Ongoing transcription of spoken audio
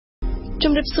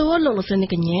ជំរាបសួរលោកលោកស្រីអ្ន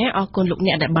កកញ្ញាអរគុណលោក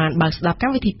អ្នកដែលបានបើកស្ដាប់ក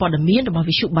ម្មវិធីព័ត៌មានរបស់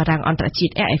វិទ្យុបារាំងអន្តរជា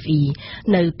តិ RFI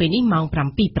នៅពេលនេះម៉ោង 7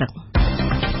 ព្រឹក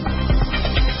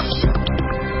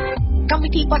កម្មវិ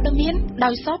ធីព័ត៌មានដោ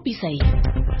យសពិសី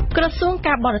ក្រសួង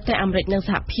ការបរទេសអាមេរិកនិងស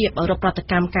ហភាពអឺរ៉ុបប្រតិ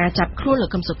កម្មការចាប់ខ្លួនលោក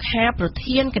កឹមសុខាប្រ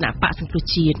ធានគណៈបកសង្គ្រោះ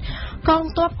ជាតិកង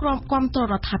ទ័ពគាំទ្រ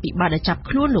រដ្ឋាភិបាលដែលចាប់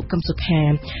ខ្លួនលោកកឹមសុខា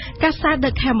កាសែត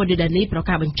The Cambodia Daily ប្រ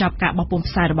កាសបញ្ចប់ការបោះពុម្ព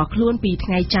ផ្សាយរបស់ខ្លួនពីថ្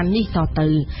ងៃច័ន្ទនេះតទៅ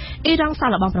អ៊ីរ៉ង់សាក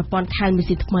ល្បងប្រព័ន្ធខែលមី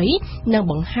ស៊ីថ្មីនិង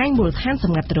បង្ហាញមូលដ្ឋានស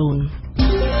ម្ងាត់ដ្រូន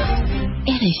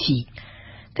RFI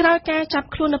ក្រោយការចាប់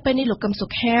ខ្លួននៅពេលនេះលោកកឹមសុ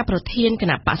ខាប្រធានគ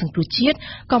ណៈបកសង្គ្រោះជាតិ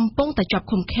កំពុងតែជាប់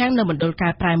ឃុំឃាំងនៅមណ្ឌលកែ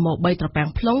ប្រែម៉ូ3ត្រពាំង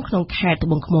plong ក្នុងខេត្តត្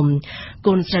បូងឃ្មុំ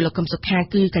កូនស្រីលោកកឹមសុខា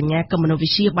គឺកញ្ញាកឹមមនុស្សវិ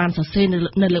ជាបានសរសេរ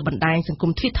នៅលើបណ្ដាញសង្គ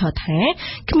ម Twitter ថា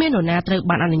គ្មាននរណាត្រូវ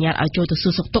បានអនុញ្ញាតឲ្យចូលទៅសួ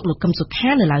រសុខទុក្ខលោកកឹមសុខា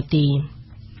នៅឡើយទេ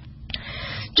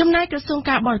ចំណែកក្រសួង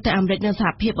ការបរទេសអាមេរិកនិងសហ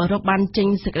ភាពអឺរ៉ុបបានចេញ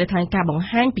សេចក្តីថ្លែងការណ៍បង្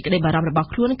ហាញពីក្តីបារម្ភរបស់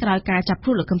ខ្លួនក្រោយការចាប់ខ្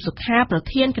លួនលោកកឹមសុខាប្រ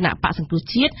ធានគណៈបកសង្គ្រោះ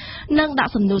ជាតិនិងដា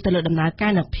ក់សំណួរទៅលើដំណើរកា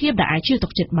រនិងភាពដែលអាចជឿទុ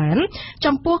កចិត្តបាន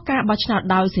ចំពោះការបោះឆ្នោត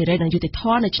ដោយសេរីនិងយុត្តិធ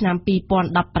ម៌នៅឆ្នាំ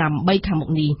2018ខាងមុខ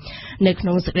នេះនៅក្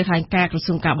នុងសេចក្តីថ្លែងការណ៍ក្រ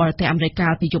សួងការបរទេសអាមេរិកកា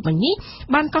លពីយប់មិញនេះ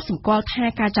បានកត់សម្គាល់ថា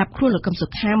ការចាប់ខ្លួនលោកកឹមសុ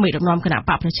ខាមេដឹកនាំគណៈ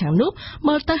បកប្រឆាំងនោះ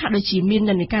មើលទៅហាក់ដូចជាមាន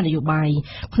និន្នាការនយោបាយ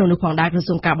ក្នុងនោះផងដែរក្រ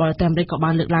សួងការបរទេសអាមេរិកក៏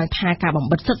បានលើកឡើងថាការបំ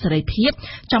បិទសិទ្ធិសេរីភាព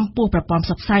ចំពោះប្រព័ន្ធផ្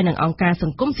សព្វផ្សាយនិងអង្គការស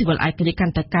ង្គមស៊ីវិលឯករាជ្យកា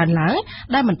ន់តែកើនឡើង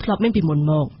ដែលមិនធ្លាប់មានពីមុន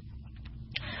មក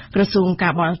ក្រសួងកា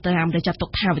របរទេសអាមេរិកចាត់ទុក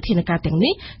ថាវិធានការទាំង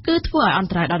នេះគឺធ្វើឲ្យអន្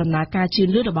តរាយដល់ដំណើរការជឿន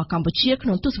លឿនរបស់កម្ពុជាក្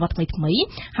នុងទសវត្សរ៍ថ្មីៗ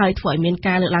ហើយធ្វើឲ្យមាន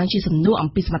ការលើកឡើងជាសំណួរអំ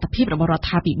ពីសមត្ថភាពរបស់រដ្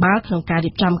ឋាភិបាលក្នុងការ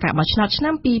រៀបចំការបោះឆ្នោតឆ្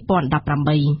នាំ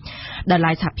2018ដែល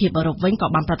ឡាយសហភាពអឺរ៉ុបវិញក៏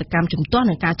បានប្រតិកម្មជំទាស់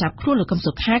នឹងការចាប់ខ្លួនលោកកឹម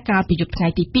សុខាកាលពីយប់ថ្ងៃ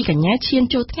ទី2កញ្ញាឈាន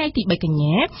ចូលថ្ងៃទី3កញ្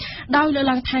ញាដោយលើក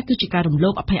ឡើងថាគឺជាការរំលោ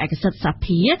ភអភ័យឯកសិទ្ធិសហ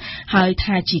ភាពហើយ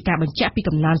ថាជាការបញ្ជាក់ពី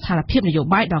កំណើនស្ថានភាពនយោ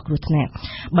បាយដ៏គ្រោះថ្នាក់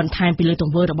បន្ថែមពីលើទ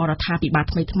ង្វើរបស់រដ្ឋាភិបាល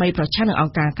ថ្មីៗប្រឆាំងនឹងអ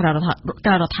ង្គការក្រៅរ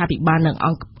ដ្ឋាភិបាលនិង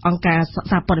អង្គការ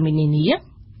សហព័ន្ធនានា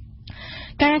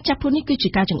ការចាប់ខ្លួននេះគឺជា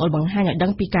ការចង្អុលបង្ហាញឲ្យដឹ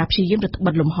ងពីការព្យាយាមរឹតប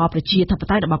ន្តឹងលំហប្រជាធិប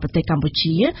តេយ្យរបស់ប្រទេសកម្ពុ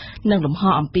ជានិងលំហ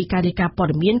អំពីការរាយការណ៍ព័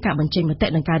ត៌មានការបញ្ចេញមតិ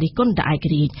និងការរិះគន់ដល់ឯក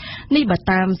រាជ្យនេះបើ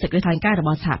តាមសេចក្តីថ្លែងការណ៍រប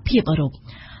ស់សហភាពអឺរ៉ុប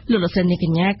លោកលោកស្រីនាងក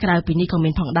ញ្ញាក្រៅពីនេះក៏មា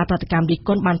នផងដែរប្រតិកម្មរិះគ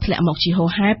ន់បានធ្លាក់មកជាហូរ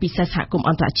ហែពីសហគមន៍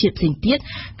អន្តរជាតិផ្សេងទៀត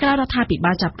ក្រៅរដ្ឋាភិ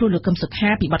បាលចាប់ខ្លួនលោកកឹមសុខា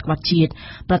ពីបទក្បត់ជាតិ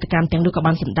ប្រតិកម្មទាំងនោះក៏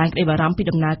បានសម្ដែងក្តីបារម្ភពី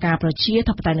ដំណើរការប្រជា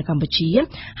ធិបតេយ្យនៅកម្ពុជា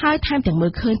ហើយថែមទាំងមើ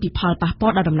លឃើញពីផលប៉ះពា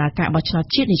ល់ដល់ដំណើរការបោះឆ្នោត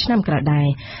ជាតិនាឆ្នាំក្រោយដែរ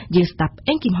យើងស្ដាប់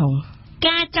អេងគីមហុង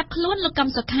ការចាប់ខ្លួនលោកកឹម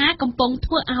សុខាកំពុង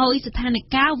ធ្វើឲ្យស្ថាន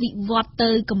ភាពវិវត្តទៅ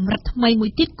កម្រិតថ្មីមួ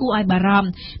យទៀតគួរឲ្យបារម្ភ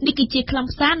នេះគឺជាខ្លឹម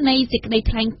សារនៃសេចក្តី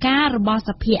ថ្លែងការណ៍របស់ស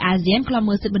ភាអាស៊ានខ្លំ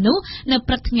មើលសិទ្ធិមនុស្សនៅ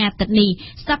ព្រឹកថ្ងៃអាទិត្យនេះ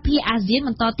សភាអាស៊ានប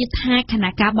ន្តទៀតថាគណៈ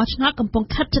ការបោះឆ្នោតកំពុង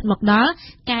ខិតជិតមកដល់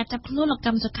ការចាប់ខ្លួនលោក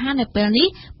កឹមសុខានៅពេលនេះ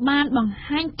បានបង្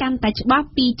ហាញកាន់តែច្បាស់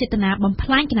ពីចេតនាបំផ្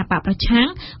លាញគណៈបកប្រឆាំង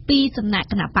ពីសំណាក់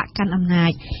គណៈបកកាន់អំណា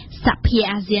ចសភា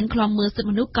អាស៊ានខ្លំមើលសិទ្ធិ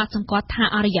មនុស្សក៏សង្កត់ថា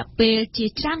អរិយពេលជា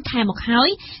ច្រើនខែមកហើយ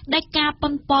ដែលការប៉ុ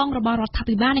នប៉ងរបស់រដ្ឋា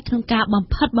ភិបាលនៅក្នុងការបំ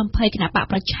ផិតបំភ័យគណៈបក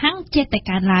ប្រឆាំងចេះតែ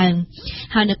កើនឡើង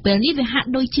ហើយនៅពេលនេះវាហាក់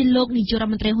ដូចជាលោកនាយករដ្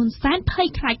ឋមន្ត្រីហ៊ុនសែនភ័យ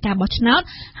ខ្លាចការបោះឆ្នោត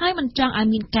ហើយមិនចង់ឲ្យ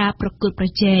មានការប្រកួតប្រ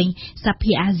ជែងស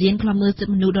ភាអាស៊ានខ្លំមើលសិទ្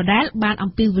ធិមនុស្សដដែលបាន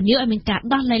អំពាវនាវឲ្យមានការ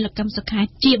ដោះលែងលោកកឹមសុខា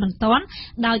ជាបន្ទាន់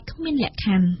ដោយគ្មានលក្ខខ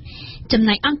ណ្ឌចំ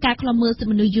ណែកអង្គការខ្លំមើលសិទ្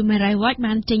ធិមនុស្ស Human Rights Watch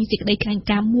បានចេញសេចក្តីថ្លែង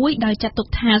ការណ៍មួយដោយចាត់ទុក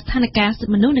ថាស្ថានភាពសិទ្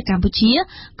ធិមនុស្សនៅកម្ពុជា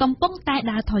កំពុងតែ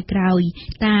ដើរថយក្រោយ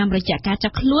តាមរយៈការចា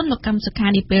ប់ខ្លួនលោកកឹមសុខា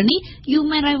នាពេលនេះ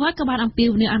Human Rights Watch ក៏បានអំពាវ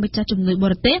នាវឲ្យម្ចាស់ជំនួយប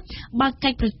រទេសបើកកិ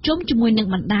ច្ចប្រជុំជាមួយនឹង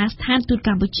បណ្ដាស្ថានទូតក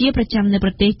ម្ពុជាប្រចាំនៅប្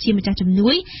រទេសជាម្ចាស់ជំនួ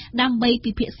យដើម្បី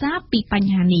ពិភាក្សាពីប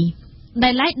ញ្ហានេះដែ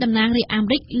លឡែកតំណាងរាជអាមេ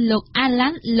រិកលោក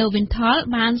Alan Lowenthal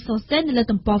បានសរសេរនៅលើ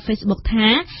ទំព័រ Facebook ថា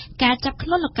ការចាប់ខ្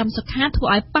លួនលោកកឹមសុខាធ្វើ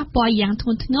ឲ្យប៉ះពាល់យ៉ាងធ្ង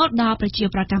ន់ធ្ងរដល់ប្រជា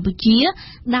ប្រដ្ឋកម្ពុជា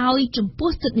ដោយចំពោះ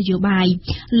សិទ្ធិនយោបាយ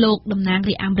លោកតំណាង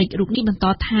រាជអាមេរិករូបនេះបន្ត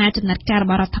ថាចំណាត់ការរ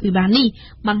បស់រដ្ឋាភិបាលនេះ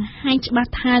បង្ហាញច្បា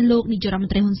ស់ថាលោកនាយករដ្ឋម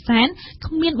ន្ត្រីហ៊ុនសែន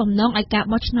គ្មានបំណងឲ្យការ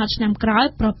បោះឆ្នោតឆ្នាំក្រោយ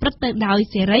ប្រព្រឹត្តទៅដោយ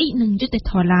សេរីនិងយុត្តិ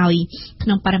ធម៌ឡើយក្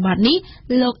នុងបរិបទនេះ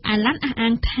លោក Alan អះអា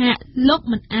ងថាលោក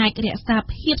មិនអាចរក្សា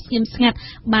ភាពស្ងៀមស្ងាត់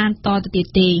បានតទៅទៀត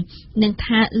ទេនឹង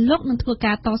ថាលោកនឹងធ្វើ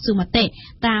ការតស៊ូមតិ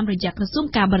តាមរយៈក្រសួង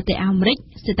ការបរទេសអាមេរិក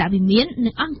សេតវិមាននិ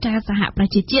ងអង្គការសហប្រ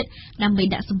ជាជាតិដើម្បី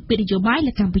ដាក់សម្ពាធនយោបាយ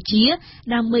លើកម្ពុជា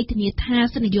ដើម្បីធានាថា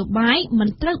សិទ្ធិនយោបាយមិន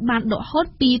ត្រូវបានដកហូត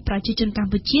ពីប្រជាជនក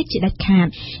ម្ពុជាជាដាច់ខាត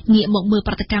ងាកមកមើល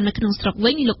ប្រតិកម្មនៅក្នុងស្រុក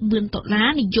វិញលោកមឿនដុល្លារ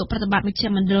នាយកប្រតិបត្តិមជ្ឈ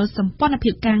មណ្ឌលសម្ព័ន្ធភា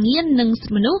ពការងារនិងសិទ្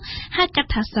ធិមនុស្សហៅកាត់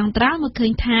ថាសង្ត្រាល់មកឃើ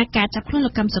ញថាការចាប់ខ្លួន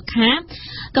លោកកឹមសុខា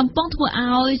កំពុងធ្វើ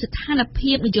ឲ្យស្ថាន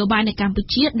ភាពនយោបាយនៅកម្ពុ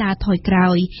ជាដើរថយក្រោ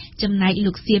យចំណ ចំណែក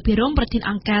លោកសៀភិរមប្រធាន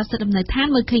អង្គការសិទ្ធិដំណើរឋាន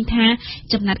មើលឃើញថា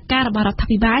ចំណាត់ការរបស់រដ្ឋា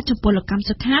ភិបាលចំពោះលោកកម្ម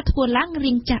សុខាធ្វើឡើង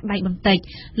រៀងចាស់ដៃបន្តិច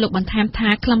លោកបន្ថែមថា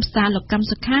ខ្លឹមសារលោកកម្ម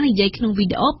សុខានិយាយក្នុងវី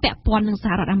ដេអូពាក់ព័ន្ធនឹងស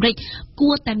ហរដ្ឋអាមេរិក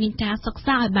គួរតែមានការសិក្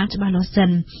សាឲ្យបានច្បាស់លាស់សិន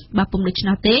បើពុំដូច្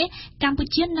នោះទេកម្ពុ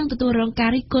ជានឹងទទួលរងការ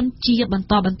រិះគន់ជាបន្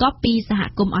តបន្ទាប់ពីសហ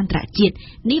គមន៍អន្តរជាតិ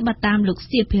នេះបើតាមលោក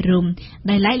សៀភិរម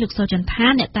ដែលឡែកលោកសុចន្ទថា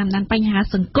អ្នកតាមដានបញ្ហា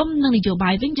សង្គមនិងនយោ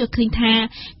បាយវិញយល់ឃើញថា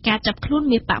ការចាប់ខ្លួន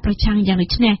មេបកប្រឆាំងយ៉ាងដូ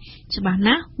ចនេះច្បាស់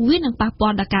ណាស់វានឹងប៉ះពា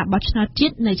ល់ដល់ការបោះឆ្នោតជា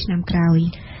តិនៅឆ្នាំក្រោយ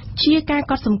ជាការ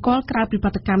កត់សម្គាល់ក្រៅពីប្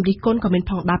រតិកម្មរិះគន់ក៏មាន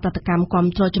ផងដែរប្រតិកម្មគាំ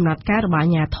ទ្រចំណាត់ការរបស់អា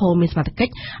ជ្ញាធរមានសមត្ថកិច្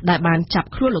ចដែលបានចាប់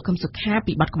ខ្លួនលោកកឹមសុខា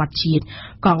ពីបទក្បត់ជាតិ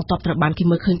កងទ័ពត្រូវបានគេ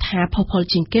មើលឃើញថាផុសផុល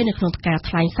ជាងគេនៅក្នុងការ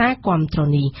ថ្លែងសារគាំទ្រ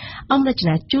នេះអង្គរជ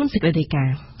នាជួនសេចក្តីរាយការ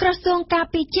ណ៍ក្រសួងការ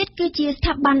ពារជាតិគឺជាស្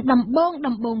ថាប័នដំ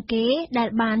បូងគេដែល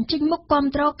បានចេញមុខគាំ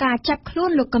ទ្រការចាប់ខ្លួ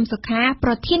នលោកកឹមសុខាប្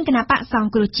រធានគណៈបកស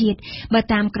ង្គ្រោះជាតិបើ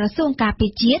តាមក្រសួងការពា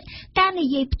រជាតិការនិ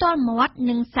យាយផ្ទាល់មាត់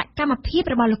និងសកម្មភាព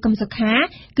របស់លោកកឹមសុខា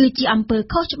គឺជាអំពើ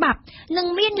ខុសច្បាប់និង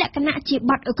មានលក្ខណៈជា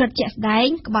បទឧក្រិដ្ឋជាក់ស្ដែង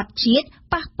ក្បត់ជាតិ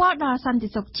ប៉ះពាល់ដល់សន្តិ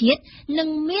សុខជាតិនិង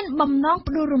មានបំណង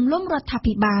ផ្ដួលរំលំរដ្ឋា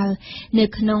ភិបាលនៅ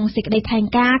ក្នុងសេចក្តីថ្លែង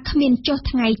ការណ៍គ្មានចុះ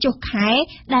ថ្ងៃចុះខែ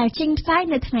ដែលចេញផ្សាយ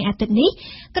នៅថ្ងៃអាទិត្យនេះ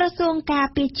ក្រសួងការ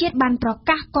ពារជាតិបានប្រ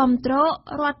កាសគាំទ្រ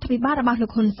រដ្ឋាភិបាលរបស់លោ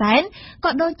កហ៊ុនសែន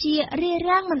ក៏ដូចជារា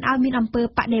រាំងមិនឲ្យមានអំពើ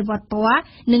បដិវត្តពណ៌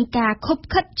និងការខុប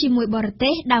ខិតជាមួយបរ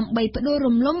ទេសដើម្បីផ្ដួល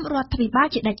រំលំរដ្ឋាភិបាល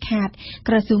ជាដាច់ខាត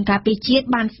ក្រសួងការពារជាតិ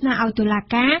បានស្នើឲ្យតុលា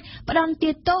ការផ្ដន្ទា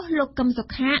ទោសលោកកឹមសុ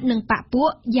ខានិងបកពួក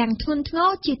យ៉ាងធ្ងន់ធ្ងរ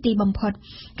ជាទីបំផុត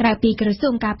ក្រៅពីក្រសួ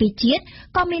ងការពារជាតិ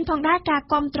ក៏មានផងដែរការ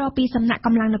គាំទ្រពីសំណាក់ក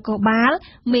ម្លាំងនគរបាល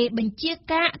មេបញ្ជា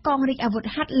ការកងរាជអាវុធ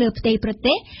ហត្ថលើផ្ទៃប្រ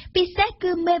ទេសពិសេស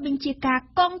គឺមេបញ្ជាការ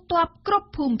កងទ័ពគ្រប់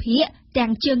ភូមិភាគទាំ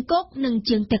ងជើងគោកនិង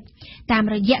ជើងទឹកតាម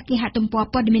រយៈគេហទំព័រ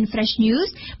ព័ត៌មាន Fresh News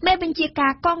មេបញ្ជាកា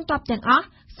រកងទ័ពទាំងអស់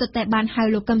សុទ្ធតែបានហៅ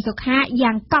លោកកឹមសុខា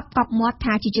យ៉ាងកប់មាត់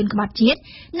ថាជាជនក្បត់ជាតិ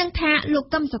និងថាលោក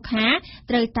កឹមសុខា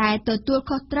ត្រូវតែទទួល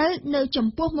ខុសត្រូវនៅចំ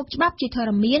ពោះមុខច្បាប់ជាធរ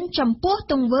មានចំពោះ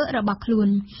ទង្វើរបស់ខ្លួន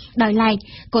ដោយឡែក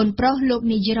កូនប្រុសលោក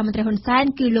នាយរដ្ឋមន្ត្រីហ៊ុនសែន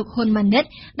គឺលោកហ៊ុនម៉ាណិត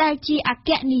ដែលជាអគ្គ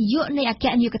នាយកនៃអគ្គ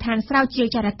នាយកដ្ឋានស្រាវជ្រាវ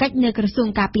ចរកិច្ចនៅក្រសួង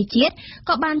ការពារជាតិ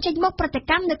ក៏បានចេញមុខប្រតិ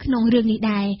កម្មនៅក្នុងរឿងនេះ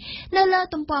ដែរនៅលើ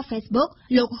ទំព័រ Facebook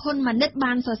លោកហ៊ុនម៉ាណិត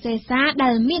បានសរសេរសារដែ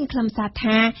លមានខ្លឹមសារ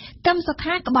ថាកឹមសុ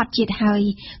ខាក្បត់ជាតិហើយ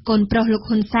កូនប្រុសលោក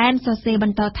ហ៊ុនសែនសរសេរប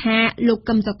ន្តថាលោក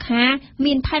កឹមសុខា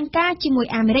មានផែនការជាមួយ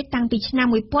អាមេរិកតាំងពីឆ្នាំ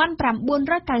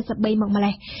1993មកម្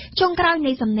លេះចុងក្រោយ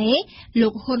នៃសំណេរលោ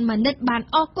កហ៊ុនម៉ាណិតបាន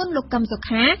អរគុណលោកកឹមសុ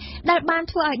ខាដែលបាន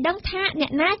ធ្វើឲ្យដឹងថាអ្ន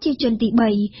កណាជាជនទី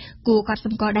3គួរកត់ស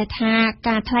ម្គាល់ដែរថា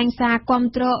ការថ្លែងសារគាំ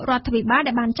ទ្ររដ្ឋាភិបាល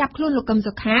ដែលបានចាប់ខ្លួនលោកកឹម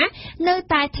សុខានៅ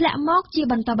តែធ្លាក់មកជា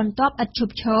បន្តបន្ទាប់ឥតឈ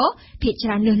ប់ឈរភាគច្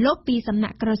រើនលើសលប់ពីសំណា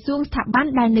ក់ក្រសួងស្ថាប័ន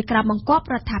ដែលនៅក្រោមបង្គាប់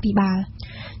រដ្ឋាភិបាល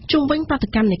ជុំវិញប្រតិ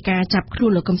កម្មនៃការចាប់ខ្លួ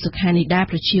នលោកកឹមសុខានេះដែរ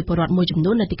ប្រជាពលរដ្ឋមួយចំ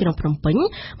នួននៅទីក្រុងភ្នំពេញ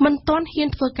មិនទាន់ហ៊ាន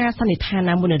ធ្វើការសន្និដ្ឋាន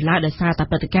ណាមួយនៅឡើយដោយសារតែ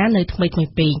ព្រឹត្តិការណ៍នៅថ្មី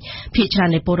ពេកភាគច្រើន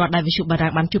នៃពលរដ្ឋដែលវិទ្យុបារាំ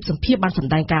ងបានជួបសម្ភាសបានស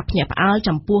ម្ដែងការភ្ញាក់ផ្អើល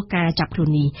ចំពោះការចាប់ខ្លួន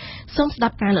នេះសូមស្ដា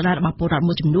ប់ការលើកឡើងរបស់ពលរដ្ឋ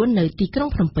មួយចំនួននៅទីក្រុង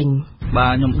ភ្នំពេញបា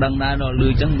ទខ្ញុំដឹងដែរដល់លឺ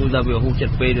អញ្ចឹងដូចថាវាហួសចិ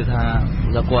ត្តពេកទៅថា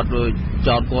គាត់ដូច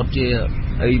ចោតគាត់ជា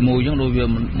អីមួយអញ្ចឹងដូចវា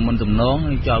មិនទំនង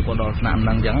ចោតគាត់ដល់ស្នាមហ្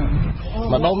នឹងអញ្ចឹង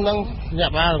ម្ដុំហ្នឹងញា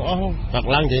ក់បានទាំងអស់បាក់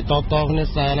ឡើងនិយាយតគ្នា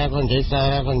សារណាគាត់និយាយសារ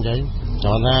ណាគាត់និយាយច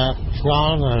ង់ថាឆ្ង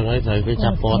ល់ហើយត្រូវគេចា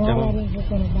ប់គាត់អញ្ចឹង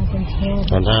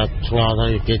គាត់ថាឆ្ងល់ហើ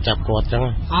យគេចាប់គាត់អញ្ចឹង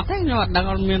អត់ទេខ្ញុំអត់ដឹង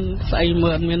អត់មានស្អី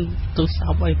មើលអត់មានទូរស័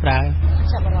ព្ទអីប្រើ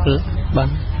បាទ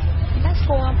តែស្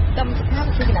គាល់កឹមសុខា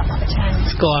គឺជាគណៈបព្វឆាន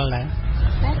ស្គាល់ដែរ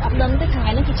តែអត់ដឹងទេថ្ងៃ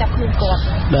នេះគេចាប់ខ្លួនគាត់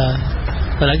បា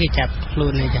ទឥឡូវគេចាប់ខ្លួ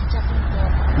ននេះចា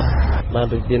បាទ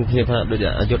ដូចមានភាពថាដូច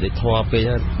អយុត្តិធម៌ពេក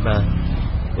បាទ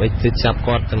វិញទៅចាប់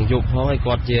គាត់ទាំងយប់ផងហើយ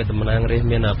គាត់ជាតំណាងរាស្ត្រ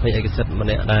មានអភ័យឯកសិទ្ធិម្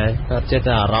នាក់ដែរគាត់ចេះ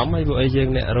តែអារម្មណ៍ហើយពួកអីយើង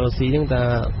អ្នករស់ស៊ីអញ្ចឹងថា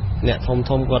អ្នក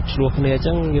ធំគាត់ឆ្លោះគ្នាអញ្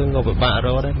ចឹងយើងក៏ពិបាករ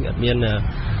កដែរវាអត់មាន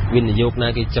វិនិយោគណា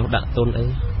គេចុះដាក់ទុនអី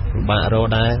ពិបាករក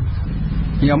ដែរ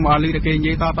ខ្ញុំអត់ឮតែគេនិ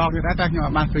យាយតគ្នាដែរតែខ្ញុំអ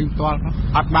ត់បានឃើញផ្ទាល់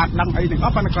អត់បានដឹងអីទាំងអ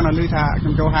ស់ប៉ុន្តែគាត់ឮថាខ្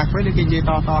ញុំចូលហាគ្វីគេនិយាយ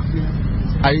តគ្នា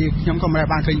ហើយខ្ញុំក៏មិន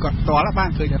បានឃើញគាត់ផ្ទាល់បាន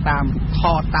ឃើញតែតាមថ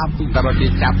តតាមទូតែបើគេ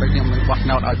ចាប់ទៅខ្ញុំមិនបោះឆ្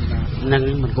នោតឲ្យពីណានឹង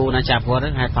មិនគួរណាចាប់គាត់ទេ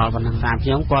ហេតុផលប៉ុណ្ណឹងតាមខ្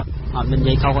ញុំគាត់អត់មាននិ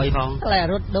យាយខុសអីផងតែ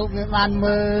រត់ដូចវាបាន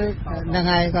មើលហ្នឹង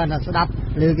ហើយគាត់តែស្ដាប់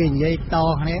ឮគេនិយាយត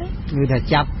គ្នាគឺថា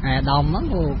ចាប់អាដាមហ្នឹង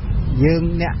យើង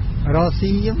អ្នករស់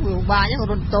ស៊ីយើងវាបាក់ហ្នឹង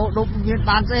រត់តោដប់មាន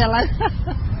បានស្អីឥឡូវ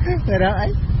ទៅរកអី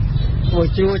ពួក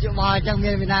ជួច្បល់អញ្ចឹង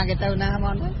មានវិណាគេទៅណាម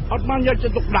កអត់បានយកចិ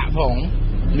ត្តទុកដាក់ផង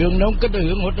រឿងនោះគិតទៅ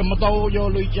រឿងរត់ទៅម៉ូតូយក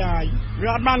លុយចាយវា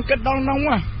អត់បានគិតដល់នោះ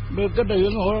បើគិតទៅរឿ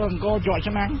ងអង្គជាប់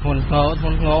ឆ្នាំធ្ងន់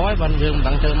ធ្ងរហើយបានយើងមិន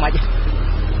ដឹងធ្វើម៉េច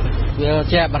វា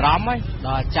ជាបារម្ភហើយដ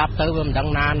ល់ចាប់ទៅវាមិនដឹង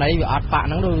ណាណីវាអត់បាក់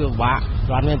ហ្នឹងដូចវាពិបាក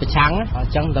គាត់មានប្រឆាំងអ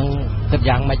ញ្ចឹងមិនដឹងគិត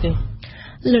យ៉ាងម៉េចទេ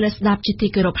លើកស្ដាប់ជាទី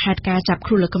គោរពហេតុការចាប់ខ្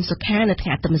លួនលោកកឹមសុខានៅថ្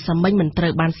ងៃអាទិត្យម្សិលមិញមិនត្រូ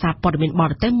វបានសារព័ត៌មានប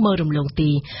រទេសមើលរំលងទី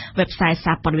website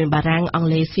សារព័ត៌មានបារាំងអង់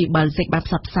គ្លេស Baltic បាន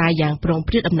ផ្សព្វផ្សាយយ៉ាងប្រង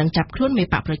ព្រាតដំណឹងចាប់ខ្លួនមេ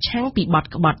បកប្រឆាំងពីបទ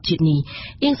ក្បត់ជាតិនេះ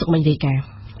អៀងសុកមិញរាយការណ៍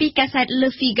ពីកាសែត Le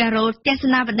Figaro ទស្ស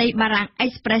នាវដ្តីបារាំង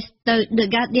Express ទៅ The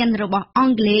Guardian របស់អ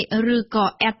ង់គ្លេសឬក៏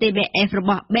RTBF រ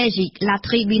បស់ Belgique La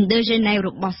Tribune de Genève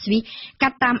របស់ Suisse កា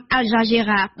ត់តាម Al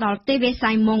Jazeera ដល់ TV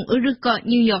Simon ឬក៏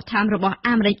New York Times របស់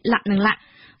អាមេរិកឡាក់និងឡាក់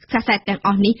កាសែតទាំងអ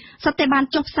ស់នេះសុទ្ធតែបាន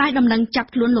ចុះផ្សាយដំណឹងចាប់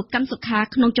ខ្លួនលោកកឹមសុខា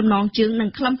ក្នុងចំណងជើងនិង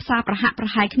ខ្លឹមសារប្រហាក់ប្រ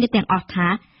ហែលគ្នាទាំងអស់ថា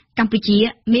កម្ពុជា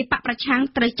មេបកប្រឆាំង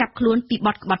ត្រូវចាប់ខ្លួនពីប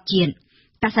ទក្បត់ជាតិ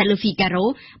កាសែត Le Figaro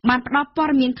បានផ្ដល់ព័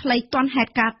ត៌មានខ្លីទាន់ហេ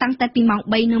តុការណ៍តាំងតែពីម៉ោង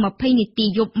 3:20 នាទី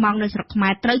យប់ម៉ោងនៅស្រុកខ្មែ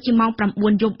រត្រូវជាម៉ោង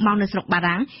 9 យប់ម៉ោងនៅស្រុកបា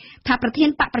រាំងថាប្រធាន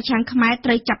បកប្រឆាំងខ្មែរត្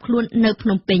រូវចាប់ខ្លួននៅភ្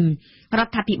នំពេញរ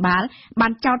ដ្ឋាភិបាលបា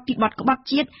នចោទពីបទក្បត់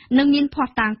ជាតិនិងមានភស្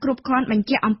តុតាងគ្រប់គ្រាន់បញ្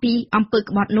ជាក់អំពីអំពើ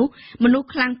ក្បត់នោះមនុស្ស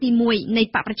ខ្លាំងទី1នៃ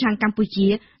បកប្រឆាំងកម្ពុជា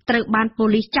ត្រូវបានប៉ូ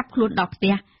លីសចាប់ខ្លួនដល់ផ្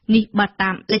ទះនេះបើតា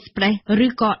ម L'Express ឬ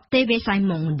ក៏ TV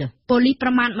Simon ប៉ូលីសប្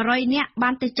រមាណ100នាក់បា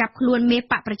នទៅចាប់ខ្លួនមេ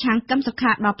បកប្រឆាំងកឹមសុ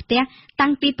ខាដល់ផ្ទះតាំ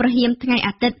ងពីព្រហៀមថ្ងៃ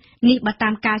អាទិត្យនេះបើតា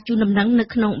មការជូនដំណឹងនៅ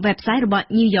ក្នុង website របស់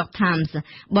New York Times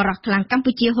បរិះខ្លាំងកម្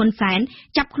ពុជាហ៊ុនសែន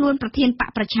ចាប់ខ្លួនប្រធានបក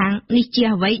ប្រឆាំងនេះជា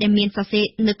អ្វីដែលមានសរសេរ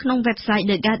នៅក្នុង website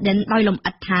The Guardian ដោយលម្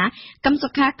អិតថាកឹមសុ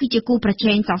ខាគឺជាគូប្រ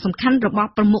ជែងដ៏សំខាន់របស់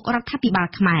ប្រមុខរដ្ឋាភិបាល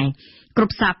ខ្មែរគ្រ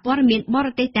ប់សារព័ត៌មានបរ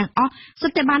ទេសទាំងអស់សុ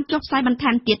ទ្ធតែបានចុះផ្សាយបន្ថែ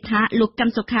មទៀតថាលោកកឹម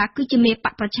សុខាគឺជាមេប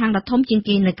កប្រឆាំងដ៏ធំជាង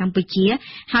គេនៅកម្ពុជា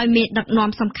ហើយមេដឹកនាំ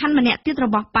សំខាន់ម្នាក់ទៀតរ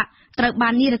បស់បកត្រូវបា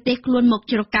ននិរទេសខ្លួនមក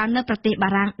ជ្រកកោននៅប្រទេសបា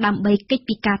រាំងដើម្បីគេច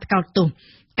ពីការថ្កោលទោស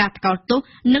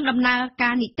និងដំណើរកា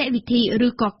រនីតិវិធីឬ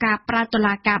ក៏ការប្រើតុ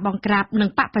លាការបង្ក្រាបនឹង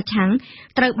បកប្រឆាំង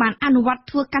ត្រូវបានអនុវត្ត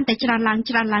ធ្វើកាន់តែច្រើនឡើង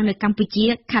នៅកម្ពុជា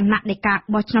ខណៈដែលការ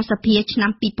បោះឆ្នោតសភាឆ្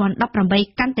នាំ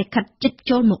 2018 កាន់តែខិតជិត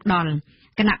ចូលមកដល់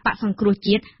គណៈបកសង្គ្រោះ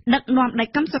ជាតិដឹកនាំដោយ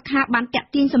កឹមសុខាបានតាក់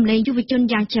ទាញសម្លេងយុវជន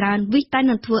យ៉ាងច្រើនវិតែ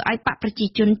នឹងធ្វើឲ្យបកប្រជា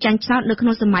ជនចាញ់ឆ្នោតនៅក្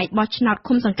នុងសម័យបោះឆ្នោត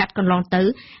ឃុំសង្កាត់កន្លងទៅ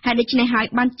ហើយដូច្នេះហើយ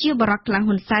បានជាបរិបទខ្លាំង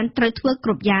ហ៊ុនសែនត្រូវធ្វើគ្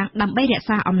រប់យ៉ាងដើម្បីរក្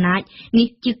សាអំណាចនេះ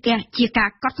ជាការ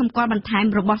កត់សម្គាល់បន្ថែម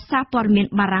របស់សារព័ត៌មាន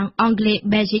បារាំងអង់គ្លេស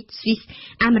Belgique Suisse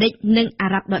អាមេរិកនិងអា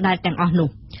រ៉ាប់ដដែលទាំងអស់នោះ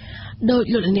ដោយ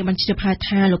លោកលានបានជ្រាបហើយ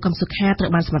ថាលោកកឹមសុខាត្រូ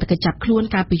វបានសមត្ថកិច្ចចាប់ខ្លួន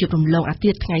កាលពីយប់រំលងអាទិ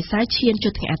ត្យថ្ងៃសៅរ៍ឈានចូ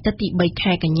លថ្ងៃអាទិត្យទី 3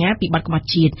 ខែកញ្ញាពីបទក្បត់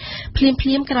ជាតិភ្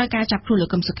លាមក្រោយការចាប់ខ្លួនលោក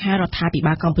កឹមសុខារដ្ឋាភិ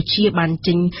បាលកម្ពុជាបាន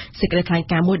ចេញសេចក្តីថ្លែង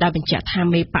ការណ៍មួយដោយបញ្ជាក់ថា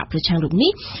មេបកប្រឆាំងរូប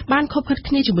នេះបានខົບខិត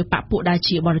គ្នាជាមួយបកពួកដែល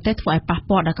ជាបរទេសធ្វើឲ្យប៉ះ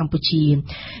ពាល់ដល់កម្ពុជា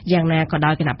យ៉ាងណាក៏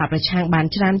ដោយគណៈបកប្រឆាំងបាន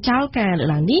ច្រានចោលការលើក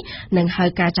ឡើងនេះនិងហៅ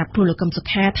ការចាប់ខ្លួនលោកកឹមសុ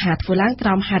ខាថាធ្វើឡើងក្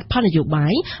រោមហេតុផលនយោបា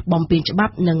យបំពានច្បា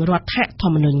ប់និងរដ្ឋធ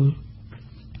ម្មនុញ្ញ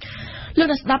លោក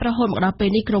ស្ដាប់រហូតមកដល់ពេល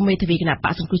នេះក្រុមមេធាវីគណៈប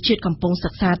កសង្គ្រោះជាតិកំពុងសិ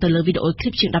ក្សាទៅលើវីដេអូឃ្លី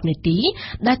បជាង10នាទី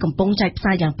ដែលកំពុងចែកផ្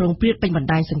សាយយ៉ាងប្រងព្រាតពេញបណ្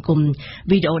ដាញសង្គម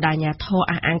វីដេអូដែលអាជ្ញាធរ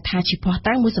អះអាងថាជាភស្តុ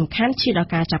តាងមួយសំខាន់ជាដល់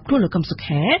ការចាប់ខ្លួនលោកកឹមសុ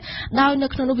ខាដោយនៅ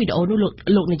ក្នុងវីដេអូនោះ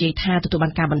លោកនិយាយថាទទួលបា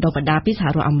នការបណ្ដុះបណ្ដាលពីសហ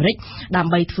រដ្ឋអាមេរិកដើ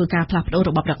ម្បីធ្វើការផ្លាស់ប្ដូរ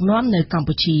របបដឹកនាំនៅកម្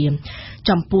ពុជា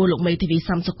ចំពោះលោកមេធាវី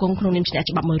សំសុគង្គក្នុងនាមជាអ្នក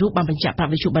ច្បាប់មួយរូបបានបញ្ជាក់ប្រា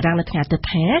ប់វិទ្យុបារាំងនៅថ្ងៃអាទិត្យ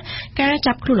ថាការ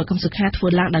ចាប់ខ្លួនលោកកឹមសុខាធ្វើ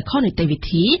ឡើងដោយខុសនីតិវិ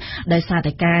ធីដោយសារ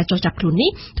តែការចោះចាប់ខ្លួននេះ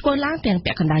ធ្វើឡើងទាំង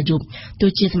ពាក់កណ្ដាលយប់ទោះ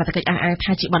ជាសមត្ថកិច្ចអះអាង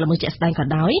ថាជាបទល្មើសជាក់ស្ដែងក៏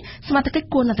ដោយសមត្ថកិច្ច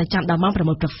គួរតែចាំដល់ម៉ោង 6 ព្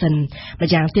រឹកសិន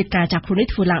ម្យ៉ាងទៀតការចាប់ខ្លួននេះ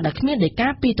ធ្វើឡើងដោយគ្មានដីកា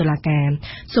ពីតុលាការ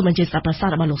សូមអញ្ជើញស្ដាប់ប្រសាស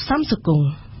ន៍របស់លោកសំសុគង្គ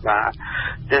បាទ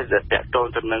តែតកតូន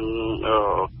ទៅនឹង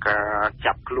ការ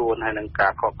ចាប់ខ្លួនហើយនឹងកា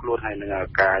រខកខ្លួនហើយនឹង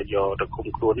ការយកទៅឃុំ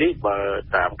ខ្លួននេះបើ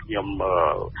តាមខ្ញុំ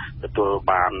ទទួល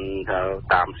បាន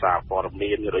តាមសារព័ត៌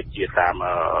មានឬជាតាម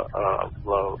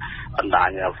អណ្ដាញ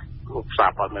សា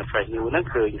រព័ត៌មាន Facebook ហ្នឹង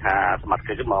ឃើញថាសមត្ថ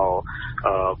កិច្ចមក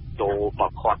ចូលម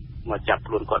កខាត់មកចាប់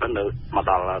ខ្លួនគាត់នៅមក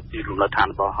ដល់ទីលំនៅឋាន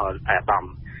របស់អាដាម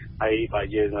ហើយបើ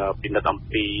យើងពិនិត្យអំ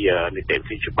ពីនីតិវិ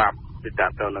ធីច្បាប់ទៅតា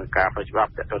មនឹងការប្រតិបត្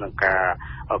តិទៅនឹងការ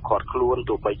ខាត់ខ្លួន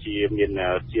ទោះបីជាមាន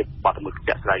ជាបទល្មើស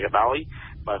ជាក់ស្ដែងក៏ដោយ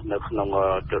បើនៅក្នុ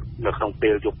ងពេ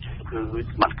លយប់គឺ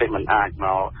សមត្ថកិច្ចមិនអាចម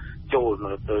កចូល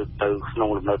ទៅក្នុង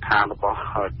លំនៅឋានរបស់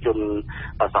ជន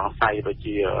សង្ស័យដូច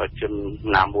ជាជន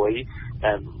ណាមួយ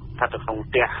ថាទៅក្នុង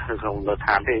ផ្ទះក្នុងនៅ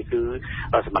ឋានទេគឺ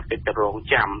សមត្ថកិច្ចទៅរង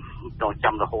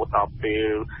ចាំរហូតដល់ពេល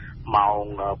ម៉ោង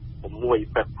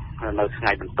 6 ព្រឹកនៅថ្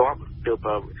ងៃបន្ទាប់ទើប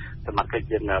សមត្ថកិច្ច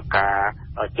មានការ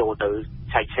ចូលទៅ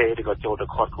ឆែកឆេរឬក៏ចូលទៅ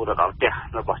ខាត់ខ្លួនដល់ផ្ទះ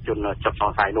របស់ជនចាប់ស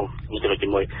ង្ស័យនោះនេះជា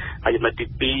មួយហើយចំណុចទី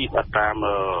2បើតាម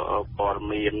ព័ត៌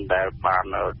មានដែលបាន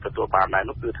ទទួលបានដែរ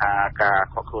នោះគឺថាការ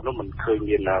ខាត់ខ្លួននោះមិនឃើញ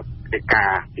មានកិច្ចកា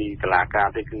រពីតុលាការ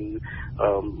ទេគឺ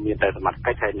មានតែសមត្ថ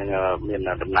កិច្ចហើយនឹងមាន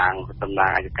តំណាង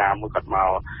អាយកាមួយគាត់មក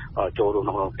ចូលរួម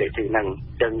ក្នុងប្រទេសហ្នឹង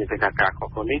អញ្ចឹងមានថាការខាត់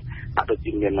ខ្លួននេះអាចដូច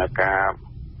ជាមានការ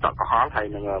តក់កុហកហើយ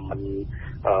នឹងមិន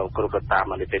គ្រប់ទៅតា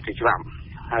មនីតិវិធីច្បាប់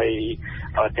ហើយ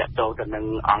តកតទៅនឹង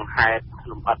អង្គហេតុ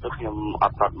លំអិតទៅខ្ញុំអ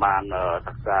ត់បាន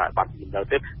សិក្សាបាត់ពីនៅ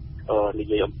ទេ និ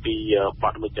យាយអំពីប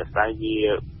ទមួយចាស់ស្ដាយ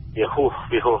វាហួស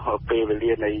ពេលវេ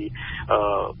លានៃ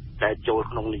តែចូល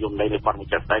ក្នុងនិយមន័យនៃបទមួយ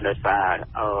ចាស់ស្ដាយដោយសារ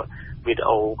វីដេ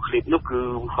អូឃ្លីបនោះគឺ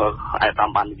អាយដាម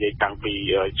បាននិយាយតាំងពី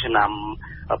ឆ្នាំ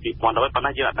2010ប៉ុន្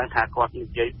តែយើងអត់ដឹងថាគាត់និ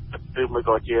យាយឬមួយ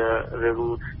ក៏ជារឿង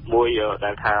មួយ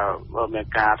ដែលថាមាន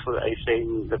ការធ្វើអីផ្សេង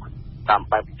តាម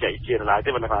បែបបច្ចេកវិទ្យាឡើយទេ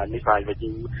ប៉ុន្តែនេះស្រាវជ្រា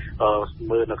វ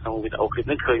មើលនៅក្នុងវីដេអូឃ្លីប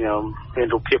នេះឃើញមាន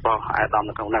រូបភាពរបស់អាយដាម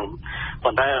នៅក្នុងហ្នឹង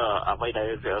ប៉ុន្តែអ្វីដែល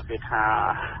គេថា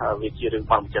វាជារឿង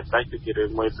បទមួយចាស់ស្ដាយគឺជារឿង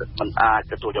មួយមិនអាច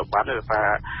ទទួលយកបានទេដោយសារ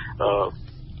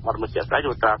បទមួយចាស់ស្ដាយ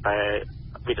ដូចតែ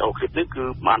វីដេអូឃ្លីបនេះគឺ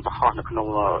បានបង្ហោះនៅក្នុង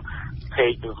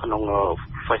page ក្នុង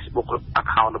Facebook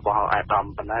account របស់អាយដាម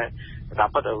ប៉ុន្តែតាម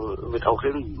ពិតវីដេអូឃ្លី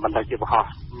បមិនដែលជាបង្ហោះ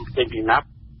ចេញពីណាប់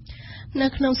នៅ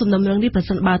ក្នុងសំណុំរឿងនេះប្រ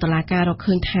សិនបើតុលាការរក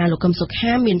ឃើញថាលោកកឹមសុ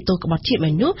ខាមានទោសក្បត់ជាតិម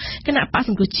នុស្សគណៈបកស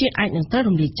ង្គ្រោះជាតិអាចនឹងត្រូវ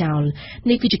រំលាយចោល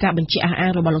នេះគឺជាការបញ្ជាក់អះអា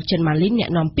ងរបស់លោកចិនម៉ាលីនអ្នក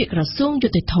នាំពាក្យក្រសួងយុ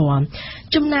តិធម៌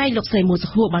ចំណែកលោកស្រីមូស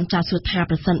ហួរបានចាត់សួរថា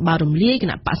ប្រសិនបើរំលាយគ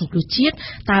ណៈបកសង្គ្រោះជាតិ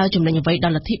តើចំណេញអ្វីដ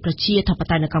ល់លទ្ធិប្រជាធិប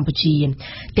តេយ្យនៅកម្ពុជា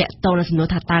តាក់ទងនឹងសំណួរ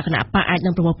ថាតើគណៈបកអាចនឹ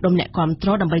ងប្រមូលផ្ដុំអ្នកគាំទ្រ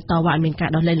ដើម្បីតវ៉ាឲ្យមានការ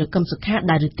ដោះលែងលោកកឹមសុខា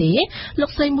ដែរឬទេលោក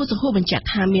ស្រីមូសហួរបញ្ជាក់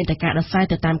ថាមានតែការដោះស្រាយ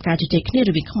ទៅតាមការជជែកគ្នារ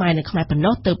វាងខ្មែរនិងខ្មែរប៉ុណ្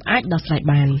ណោះទើបអាចដោះស្រាយ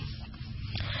បាន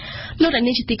លោកអ្នក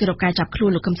នាងជាទីគោរពការចាប់ខ្លួ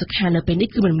នលោកកឹមសុខានៅពេលនេះ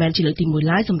គឺមិនមែនជាលើកទី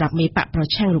1ឡើយសម្រាប់មេបកប្រ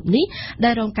ឆាំងរូបនេះដែ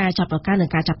លរងការចាប់ប្រកាន់និង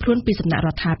ការចាប់ខ្លួនពីសំណាក់រ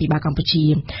ដ្ឋាភិបាលកម្ពុជា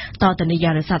តទៅនេះ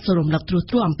យ៉ាងរស័ព្ទសូមរំលឹកត្រួស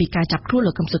ត្រាសអំពីការចាប់ខ្លួន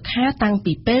លោកកឹមសុខាតាំង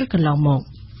ពីពេលកន្លងមក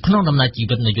ក្នុងដំណើរជី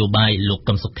វិតនយោបាយលោក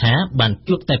កឹមសុខាបាន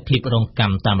ជួបតែភាពរងក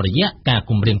ម្មតាមរយៈការ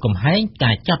គំរាមកំហែង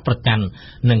ការចាប់ប្រកាន់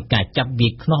និងការចាប់វា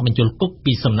យខ្នោះបញ្ជូលគុក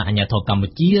ពីសំណាក់អាជ្ញាធរកម្ពុ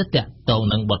ជាតាក់ទង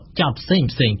នឹងបទចោទផ្សេង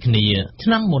គ្នាឆ្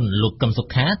នាំមុនលោកកឹមសុ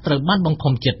ខាត្រូវបានបង្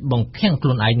ខំចិត្តបង្ខាំងខ្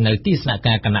លួនឯងនៅទីស្នាក់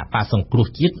ការគណៈបកសង្គ្រោះ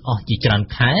ជាតិអស់ជាច្រើន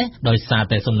ខែដោយសារ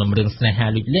តែសំណុំរឿងស្នេហា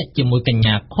លួចលាក់ជាមួយកញ្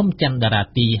ញាខុមច័ន្ទតារា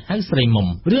ទីហៅស្រីមុំ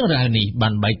រឿងរ៉ាវនេះបា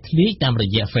នបែកធ្លាយតាមរ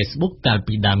យៈ Facebook កាល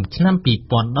ពីដើមឆ្នាំ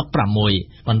2016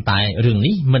ប៉ុន្តែរឿង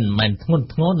នេះមិនមែនធ្ងន់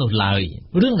ធ្ងរនោះឡើយ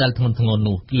រឿងដែលធ្ងន់ធ្ងរ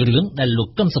នោះគឺរឿងដែលលោក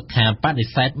កឹមសុខាបដិ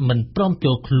សេធមិនព្រម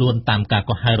ចូលខ្លួនតាមការ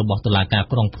កោះហៅរបស់តុលាការ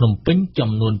ក្រុងភ្នំពេញចំ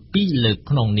នួន2លើក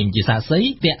ក្នុងនាមជាសាក្សី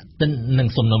ទាក់ទិននឹង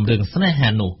សំណុំរឿងស្នេហា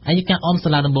នោះអัยការអមសា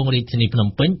លាដំបងរាជធានីភ្នំ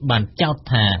ពេញបានចោទ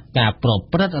ថាការប្រ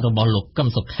ព្រឹត្តរបស់លោកកឹម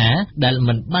សុខាដែល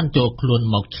មិនបានចូលខ្លួន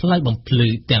មកឆ្លើយបំភ្លឺ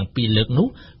ទាំង2លើកនោះ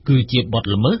គឺជាបទ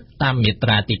ល្មើសតាមមាត្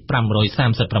រាទី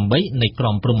538នៃក្រ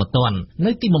មព្រហ្មទណ្ឌ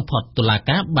នៅទីបំផុតតុលា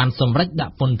ការបានសម្រេចដា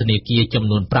ក់ពន្ធនាគារចំ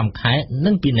នួន5ខែ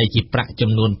និងពិន័យជាប្រាក់ចំ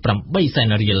នួន8សែ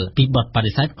នរៀលពីបទប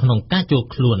ដិសេធក្នុងការចូល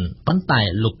ខ្លួនប៉ុន្តែ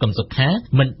លោកកឹមសុខា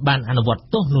មិនបានអនុវត្ត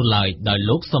ទោសនោះឡើយដោយ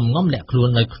លោកសំងំលាក់ខ្លួន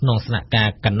នៅក្នុងស្នាក់ការ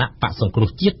គណៈបកសង្គ្រោះ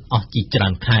ជាតិអស់ជាច្រើ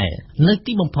នខែនៅ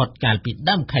ទីបំផុតកាលពី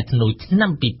ដើមខែធ្នូឆ្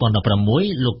នាំ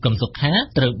2016លោកកឹមសុខា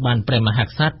ត្រូវបានព្រះមហា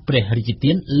ក្សត្រព្រះរាជ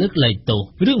ទានលើកលែងទោស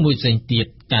រឿងមួយផ្សេងទៀត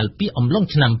កាលពីអំឡុង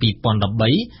ឆ្នាំ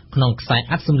2013ក្នុងខ្សែ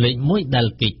អត្ថសម្លេងមួយដែល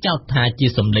គេចោទថាជា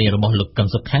សម្លេងរបស់លោកកឹម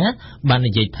សុខាបាន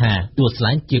និយាយថាទួលស្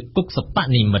លែងជាគុកសប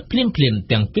និមិត្តភ្លាម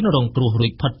ទាំងជនរងគ្រោះរួ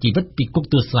ចផុតជីវិតពីគុក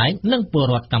ទួលស្លែងនិងពល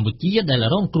រដ្ឋកម្ពុជាដែល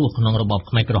រងគ្រោះក្នុងរបប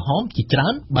ខ្មែរក្រហមជាច្រើ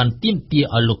នបានទាមទារ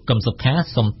ឲ្យលោកកឹមសុខា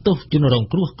សុំទោសជនរង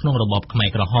គ្រោះក្នុងរបបខ្មែរ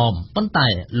ក្រហមប៉ុន្តែ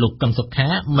លោកកឹមសុខា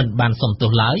មិនបានសុំទោ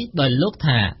សឡើយដោយលោក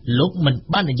ថាលោកមិន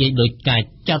បាននិយាយដោយការ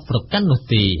ចោទប្រកាន់នោះ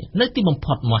ទេនៅទីបំ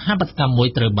ផុតមហាបដកម្មមួយ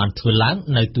ត្រូវបានធ្វើឡើង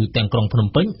នៅទូទាំងក្រុងភ្នំ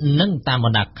ពេញនិងតាមប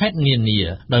ណ្ដាខេត្តនានា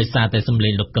ដោយសារតែសម្លេ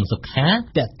ងលោកកឹមសុខា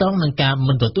តាក់ទងនឹងការ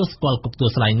មិនទទួលស្គាល់គុកទួល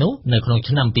ស្លែងនោះនៅក្នុង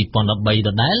ឆ្នាំ2013ដ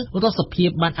ដែលរដ្ឋសភា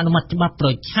បានអនុម័តច្បាប់ប្រ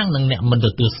ឆាំងនឹងអ្នកមិនទ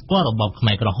ទួលស្គាល់របបខ្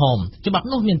មែរក្រហមច្បាប់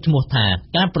នោះមានឈ្មោះថា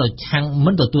ការប្រឆាំង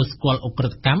មិនទទួលស្គាល់អ ுக ្រិ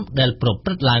តកម្មដែលប្រព្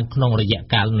រឹត្តឡើងក្នុងរយៈ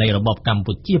កាលនៃរបបកម្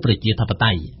ពុជាប្រជាធិប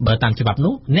តេយ្យបើតាមច្បាប់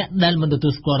នោះអ្នកដែលមិនទទួ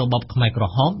លស្គាល់របបខ្មែរក្រ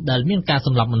ហមដែលមានការស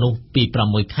ម្លាប់មនុស្សពី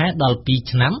6ខែដល់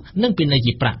2ឆ្នាំនិងពិន័យ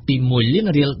ជាប្រាក់ពី1លាន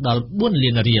រៀលដល់4លា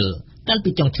នរៀលកាល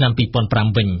ពីចុងឆ្នាំ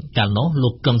2005វិញកាលនោះលោ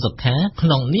កកឹមសុខាក្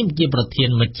នុងនាមជាប្រធាន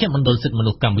មជ្ឈមណ្ឌលសិទ្ធិម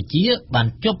នុស្សកម្ពុជាបាន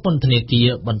ជាប់ពន្ធនាគារ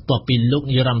បន្ទាប់ពីលោក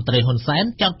នាយរដ្ឋមន្ត្រីហ៊ុនសែន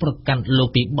ចោទប្រកាន់លោក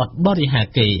ពីបទបរិហា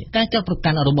កេរ្តិ៍ការចោទប្រកា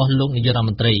ន់របស់លោកនាយរដ្ឋម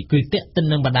ន្ត្រីគឺទាក់ទិន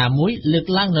នឹងបណ្ដាមួយលើក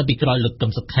ឡើងនៅពីក្រោយលោកកឹ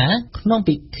មសុខាក្នុង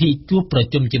ពិធីជួបប្រ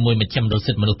ជុំជាមួយមជ្ឈមណ្ឌល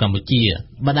សិទ្ធិមនុស្សកម្ពុជា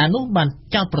បណ្ដានោះបាន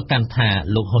ចោទប្រកាន់ថា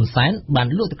លោកហ៊ុនសែនបាន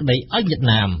លក់ទឹកដីឲ្យវៀត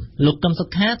ណាមលោកកឹមសុ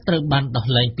ខាត្រូវបានដោះ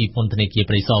លែងពីពន្ធនាគារ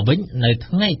ព្រៃសរវិញនៅ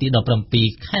ថ្ងៃទី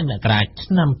17ខែមករា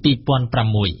ឆ្នាំ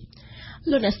2006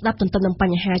លោកអ្នកស្ដាប់ទន្ទឹមនឹងប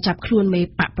ញ្ហាចាប់ខ្លួនមេ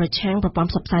បកប្រឆាំងប្រព័ន្ធ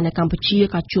ផ្សព្វផ្សាយនៅកម្ពុជា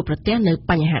ក៏ជួបប្រទះនៅ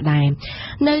បញ្ហាដែរ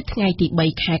នៅថ្ងៃទី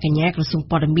3ខែកញ្ញាក្រសួង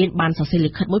ព័ត៌មានបានសរសេរ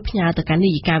លិខិតមួយផ្ញើទៅកាន់នា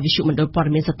យិកាវិទ្យុមណ្ឌលព័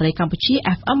ត៌មានស្ត្រីកម្ពុជា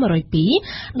FM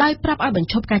 102ដោយប្រាប់ឲ្យបញ្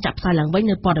ឈប់ការចាក់ផ្សាយឡើងវិញ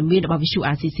នៅព័ត៌មានរបស់វិទ្យុ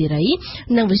RFI សេរី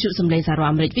និងវិទ្យុសម្លេងសារ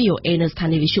អាមេរិក VOA នៅស្ថា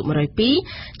នីយ៍វិទ្យុ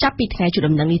102ចាប់ពីថ្ងៃជូន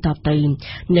ដំណឹងនេះតទៅ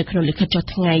នៅក្នុងលិខិតចុះ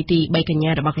ថ្ងៃទី3កញ្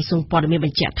ញារបស់ក្រសួងព័ត៌មានប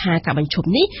ញ្ជាក់ថាការបញ្ឈប់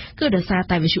នេះគឺដោយសារ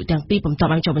តែវិទ្យុទាំងពីរពុំទា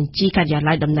ន់បានចុះបញ្ជីការិយា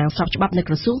ល័យតំណាងស្របច្បាប់នៅ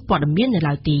ក្រសួងព័ត៌មាននៅ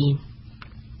ឡើយទេ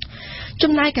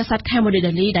ចំណាយកษัតខេមរ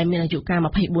ឌីលីដែលមានអាយុកាល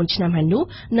24ឆ្នាំហើយនោះ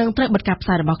នឹងត្រូវបិទការផ្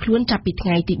សាយរបស់ខ្លួនចាប់ពីថ្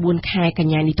ងៃទី4ខែក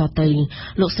ញ្ញានេះតទៅ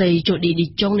លោកស្រីជូឌីឌី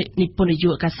ចុងនិពន្ធនាយ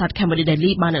កកាសែតខេមរឌីលី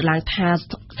បានលើកឡើងថាស្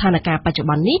ថានភាពបច្ចុប្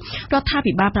បន្ននេះរដ្ឋា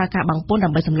ភិបាលប្រើការបង្ពន្ធដើ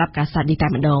ម្បីសម្លាប់កាសែតនេះតែ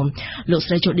ម្ដងលោក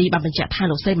ស្រីជូឌីបានបញ្ជាក់ថា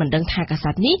លោកស្រីមិនដឹងថាកាសែ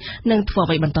តនេះនឹងធ្វើ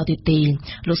អ្វីបន្តទៀតទេ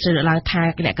លោកស្រីលើកឡើងថា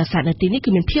គណៈកាសែតនៅទីនេះគឺ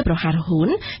មានភាពរហ័សរហួន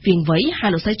វាងវៃហើ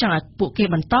យលោកស្រីចង់ឲ្យពួកគេ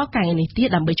បន្តការងារនេះទៀត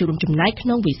ដើម្បីចូលរួមចំណែកក្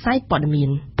នុងវិស័យព័ត៌មា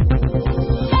ន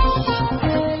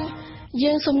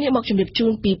យើងសូមងាកមកជម្រាបជូ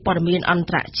នពីព័ត៌មានអន្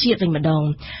តរជាតិវិញម្ដង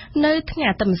នៅថ្ងៃ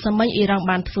អាទិត្យម្សិលមិញអ៊ីរ៉ង់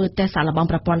បានធ្វើតេស្តសាកល្បង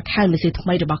ប្រព័ន្ធខែលមីស៊ីលថ្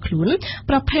មីរបស់ខ្លួន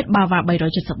ប្រភេទ Bava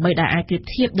 373ដែលអាចប្រៀប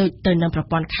ធៀបដូចទៅនឹងប្រ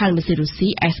ព័ន្ធខែលមីស៊ីលរុស្ស៊ី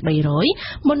S300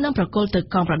 មុននឹងប្រគល់ទៅ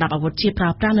កងប្រដាប់អាវុធជាតិប្រើ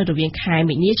ប្រាស់នៅរវាងខែ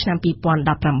មីនាឆ្នាំ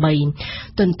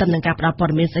2018ទន្ទឹមនឹងការផ្តល់ព័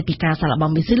ត៌មានស្តីពីការសាកល្បង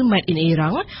មីស៊ីល Made in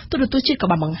Iran ទូរទស្សន៍ជាតិក៏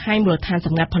បានបង្ហាញមូលដ្ឋានស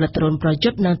ម្ងាត់ផលិតដ្រូនប្រយុ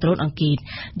ទ្ធនិងដ្រូនអង្គាត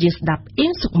យើងស្ដាប់អៀ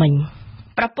ងសុកមិញ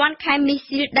ប្រព័ន្ធខែមី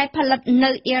ស៊ីលដែលផលិតនៅ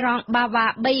អ៊ីរ៉ង់ Bava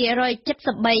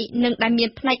 373និងដែលមាន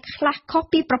ផ្នែកខ្លះខុស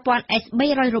ពីប្រព័ន្ធ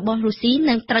S300 របស់រុស្ស៊ី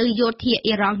នឹងត្រូវយោធា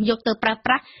អ៊ីរ៉ង់យកទៅប្រើ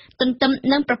ប្រាស់ទន្ទឹម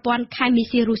នឹងប្រព័ន្ធខែមី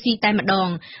ស៊ីលរុស្ស៊ីតែម្ដង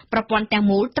ប្រព័ន្ធទាំង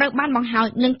មូលត្រូវបានបង្ហើយ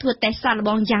និងធ្វើតេស្តសាកល្ប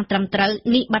ងយ៉ាងត្រឹមត្រូវ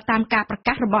នេះបើតាមការប្រ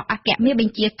កាសរបស់អគ្គមេប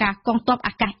ញ្ជាការកងទ័ព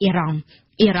អាកាសអ៊ីរ៉ង់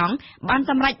អ៊ីរ៉ង់បាន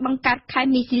សម្រេចបង្កើតខែ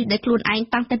មីស៊ីលដោយខ្លួនឯង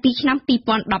តាំងតែពីឆ្នាំ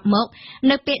2010មក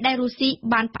នៅពេលដែលរុស្ស៊ី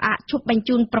បានផ្អាកឈប់បញ្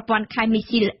ជូនប្រព័ន្ធខែមី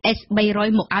ស៊ីល S300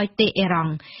 មកឲ្យទេអ៊ីរ៉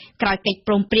ង់ក្រោយកិច្ច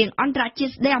ព្រមព្រៀងអន្តរជា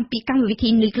តិស្តីអំពីកម្មវិធី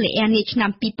នុយក្លេអ៊ែរនាឆ្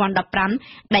នាំ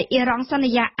2015ដែលអ៊ីរ៉ង់ស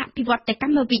ន្យាអភិវឌ្ឍតែក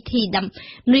ម្មវិធី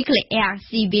នុយក្លេអ៊ែរ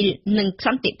ស៊ីវិលនិងស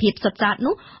ន្តិភាពសុទ្ធសាធ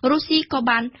នោះរុស្ស៊ីក៏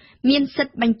បានមានសិទ្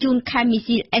ធិបញ្ជូនខែមី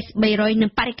ស៊ីល S300 និ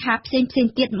ងបរិក្ខារផ្សេងៗ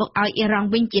ទៀតមកឲ្យអ៊ីរ៉ង់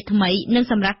វិញជាថ្មីនិង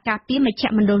សម្រាប់ការពារមជ្ឈ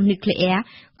មណ្ឌលនុយក្លេអ៊ែរ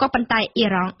ក៏ប៉ុន្តែអ៊ី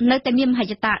រ៉ង់នៅតែមានមហិ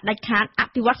ច្ឆតាដាច់ខាតអ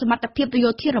ភិវឌ្ឍសមត្ថភាព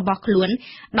យោធារបស់ខ្លួន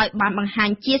ដោយបានបង្ហាញ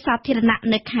ជាសាធារណៈ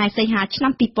នៅខែសីហាឆ្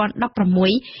នាំ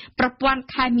2016ប្រព័ន្ធ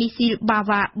ខែមីស៊ីល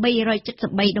Bava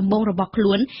 373ដំបូងរបស់ខ្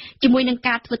លួនជាមួយនឹង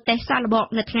ការធ្វើតេស្តសាកល្បង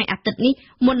នៅថ្ងៃអាទិត្យនេះ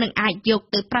មុននឹងអាចយក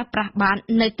ទៅប្រើប្រាស់បាន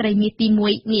នៅត្រីមាសទី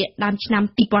1នាដើមឆ្នាំ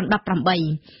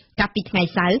2018កាលពីថ្ងៃ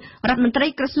សៅរ៍រដ្ឋមន្ត្រី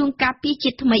ក្រសួងការពារជា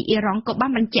តិថ្មីអ៊ីរ៉ង់ក៏បា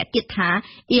នបញ្ជាក់ទៀតថា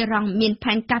អ៊ីរ៉ង់មាន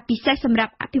ផែនការពិសេសសម្រា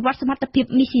ប់អភិវឌ្ឍសមត្ថភាព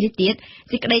មីស៊ីលទៀត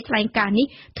សេចក្តីថ្លែងការណ៍នេះ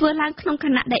ធ្វើឡើងក្នុងខ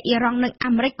ណៈដែលអ៊ីរ៉ង់និង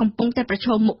អាមេរិកកំពុងតែប្រឈ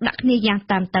មមុខដាក់គ្នាយ៉ាង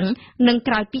តានតឹងនិង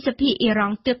ក្រោយពីសភាអ៊ីរ៉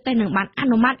ង់ទើបតែនឹងបានអ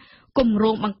នុម័តគម្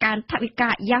រោងបង្កើនថវិកា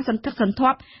យ៉ាងសន្ធឹកសន្ធា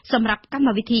ប់សម្រាប់កម្ម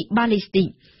វិធីបាឡីស្ទីក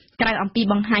ក្រៅអំពី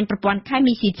បង្ហាញប្រព័ន្ធខែ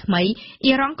មីស៊ីលថ្មី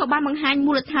អ៊ីរ៉ង់ក៏បានបង្ហាញ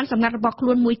មូលដ្ឋានសម្ងាត់របស់ខ្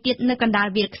លួនមួយទៀតនៅកណ្ដាល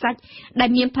វាលខ្សាច់ដែល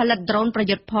មានផលិតដ្រូនប្រ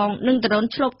យុទ្ធផងនិងដ្រូន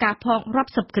ឆ្លូបការផងរា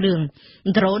ប់សិបគ្រឿង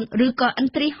ដ្រូនឬក៏ឥ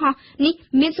ន្ទ្រីហោះនេះ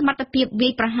មានសមត្ថភាពវា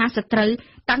យប្រហារសត្រូវ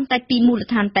តាំងតែពីមូល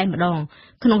ដ្ឋានតែម្ដង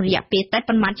ក្នុងរយៈពេលតែ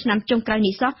ប៉ុន្មានឆ្នាំចុងក្រោយ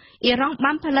នេះសោះអ៊ីរ៉ង់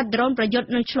បានផលិតដ្រូនប្រយុទ្ធ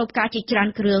និងឆ្លូបការជាច្រើន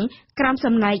គ្រឿងក្រោម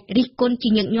សំណែករិះគន់ជា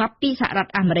ញឹកញាប់ពីសហរដ្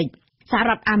ឋអាមេរិកសហ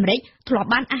រដ្ឋអាមេរិកធ្លាប់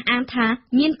បានអះអាងថា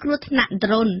មានគ្រោះថ្នាក់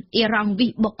ដ្រូនអ៊ីរ៉ង់វិ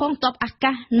សបុកកងទ័ពអា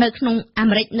កាសនៅក្នុងអា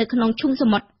មេរិកនៅក្នុងឈូងស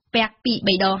មុទ្រពាក់ពី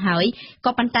3ដងហើយ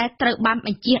ក៏ប៉ុន្តែត្រូវបានប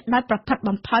ញ្ជាដោយប្រផិត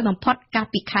បំផុយបំផុតកាល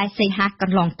ពីខែសីហាក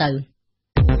ន្លងទៅ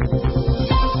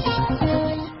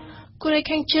កូរ៉េ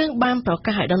ខាងជើងបានប្រ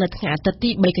កាសឲ្យដឹងនៅថ្ងៃអាទិត្យទី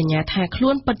3កញ្ញាថាខ្លួ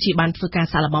នពិតជាបានធ្វើការ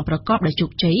សាកល្បងប្រកបដោយជោ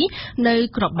គជ័យនៅ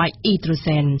ក្របបែកអ៊ីត្រូ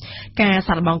សែនការ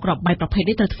សាកល្បងក្របបែកប្រភេទ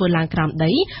នេះត្រូវធ្វើឡើងក្រោម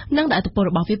ដីនិងដែលឥទ្ធិពល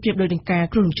របស់វាប្រៀបដូចនឹងការ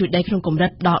គ្រោះរញ្ជួយដីក្នុងកម្រិ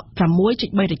តដល់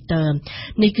 6.3 រិចទ័រ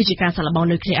នេះគឺជាការសាកល្បង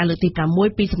នុយក្លេអ៊ែរលើកទី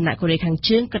6ពីសំណាក់កូរ៉េខាង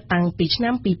ជើងគិតតាំងពីឆ្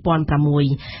នាំ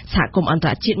2006សហគមន៍អន្ត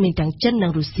រជាតិមានទាំងចិននិ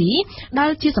ងរុស្ស៊ីដែ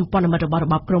លជាសម្ព័ន្ធមិត្តរបស់រ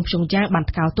បបក្រុងព្យុងយ៉ាងបាន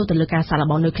ថ្កោលទោសទៅលើការសាកល្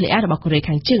បងនុយក្លេអ៊ែររបស់កូរ៉េ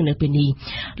ខាងជើងនៅពេលនេះ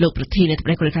លោកប្រធានាធិប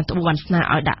តីកូរ៉េខាងត្បូងបានស្នើ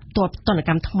ឲ្យដាក់ទ័ពទណ្ឌ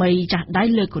កម្មថ្មីចាស់ដៃ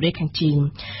លើកូរ៉េខាងជើង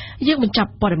យើងបញ្ចប់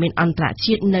ព័ត៌មានអន្តរ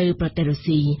ជាតិនៅប្រទេសរុស្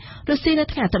ស៊ីនៅ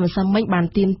ថ្ងៃអាទិត្យម្សិលមិញបាន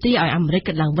ទាមទារឲ្យអាមេរិក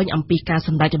កាត់ឡើងវិញអំពីការស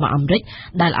ម្ដែងរបស់អាមេរិក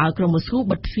ដែលឲ្យក្រុងម៉ូស្គូ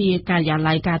បិទទ្វារការិយា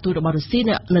ល័យការទូតរបស់រុស្ស៊ី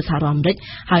នៅសហរដ្ឋអាមេរិក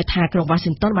ហើយថាក្រុងវ៉ាស៊ី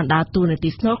នតោនបានដើរតួនាទី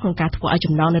ស្នូលក្នុងការធ្វើឲ្យ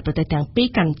ចំណងនៃប្រទេសទាំងពីរ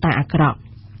កាន់តែអាក្រក់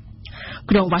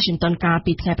ក្រុង Washington កាល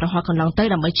ពីថ្ងៃប្រហ័សកន្លងទៅ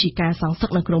ដើម្បីជាការសងសឹក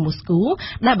នៅក្រុង Moscow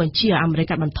ដែលបញ្ជាឲ្យអាមេរិក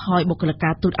កាត់បន្ថយបុគ្គលិកកា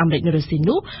រទូតអាមេរិកនៅរុស្ស៊ី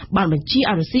នោះបានបញ្ជា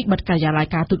ឲ្យរុស្ស៊ីបិទការិយាល័យ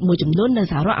ការទូតមួយចំនួននៅ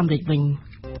សហរដ្ឋអាមេរិកវិញ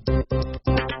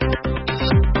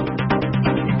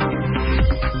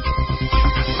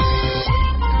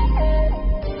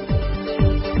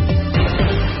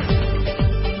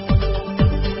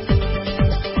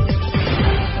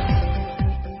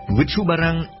វិទ្យុបា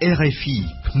រាំង RFI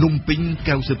ភ្នំពេញ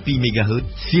 92 MHz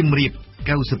សៀមរាប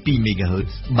 92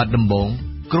 MHz បាត់ដំបង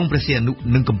ក្រុងព្រះសីហនុ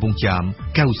និងកំពង់ចាម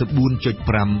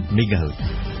 94.5 MHz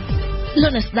លោ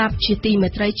កអ្នកស្ដាប់ជាទីមេ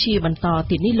ត្រីជាបន្ត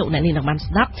ទៀតនេះលោកអ្នកនាងនឹងបាន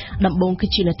ស្ដាប់ដំបូងគឺ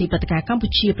ជានាទីព្រឹត្តិការណ៍កម្ពុ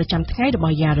ជាប្រចាំថ្ងៃរប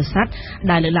ស់យ៉ារ៉ាសាត់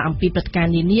ដែលលើកឡើងអំពីព្រឹត្តិការ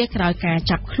ណ៍នានាក្រោយការ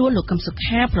ចាប់ខ្លួនលោកកឹមសុ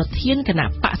ខាប្រធានគណៈ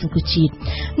បកសង្គ្រោះជាតិ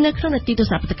នៅក្នុងនាទីទស្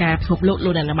សនព្រឹត្តិការណ៍ពិភពលោកលោ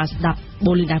កអ្នកនឹងបានស្ដាប់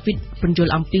បូលីដាវីតបញ្យ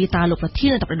ល់អំពីតើលោកប្រធា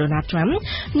នរដ្ឋាភិបាលដូណាល់ត្រាំ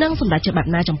នឹងសម្រេចចិត្តបែប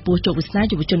ណាចំពោះជោគវាសនា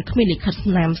យុវជនគ្មានលិខិត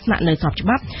ស្នាមស្នាក់នៅស្របច្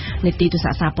បាប់នាទីទស្ស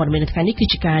នសារព័ត៌មាននៅថ្ងៃនេះគឺ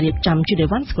ជាការរៀបចំជូនដោយ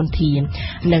វ៉ាន់ស្គុនធា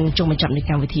និងចុងបញ្ចប់នៃ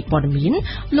កម្មវិធីព័ត៌មាន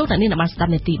លោកអ្នកនាងនឹងបានស្ដា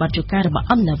ប់នាទីបទជការរបស់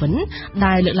អំណាវិន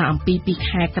ដែលលើកឡើងអំពី2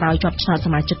ខែក្រោយជាប់ឆ្នោតស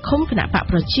មាជិកឃុំគណៈបក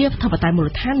ប្រជាធិបតេយ្យមូល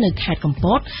ដ្ឋាននៅខេត្តកំព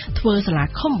តធ្វើសាលា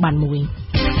ឃុំបានមួយ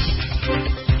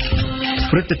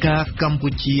ព្រឹត្តិការណ៍កម្ពុ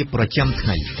ជាប្រចាំថ្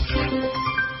ងៃ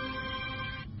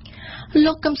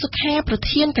លោកកឹមសុខាប្រ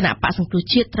ធានគណៈបកសង្គ្រោះ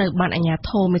ជាតិត្រូវបានអាជ្ញា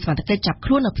ធរមានសមត្ថកិច្ចចាប់ខ្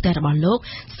លួននៅផ្ទះរបស់លោក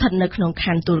ស្ថិតនៅក្នុងខ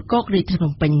ណ្ឌទួលគោករាជធានីភ្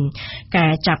នំពេញកា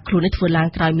រចាប់ខ្លួននេះធ្វើឡើង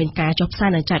ក្រោយមានការចុះផ្សាយ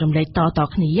និងចែករំលែកត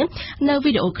គ្នានៅ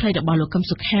វីដេអូខ្លីរបស់លោកកឹម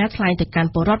សុខាថ្លែងទៅកាន់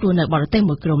ពលរដ្ឋរស់នៅបរទេស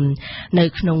មួយក្រុមនៅ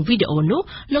ក្នុងវីដេអូនោះ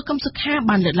លោកកឹមសុខា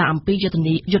បានលើកឡើងអំពីយុទ្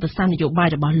ធសាស្ត្រនយោបាយ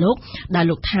របស់លោកដែល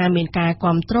លោកថាមានការ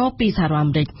គាំទ្រពីសហរដ្ឋអា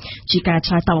មេរិកជាការ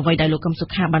ឆ្លើយតបអ្វីដែលលោកកឹមសុ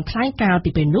ខាបានថ្លែងកាល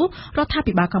ពីពេលនោះរដ្ឋា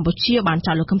ភិបាលកម្ពុជាបាន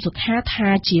ចោទលោកកឹមសុខាថា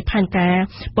ជាផែនការ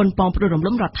ប៉ុនប៉ងផ្ដួលរំ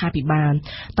លំរដ្ឋាភិបាល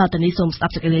តទៅនេះសូមស្ដា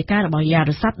ប់សេចក្តីរាយការណ៍របស់យ៉ា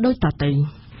រ៉ាសាត់ដូចតទៅ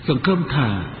សង្ឃឹមថា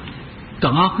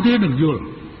ទាំងអស់គ្នានឹងយល់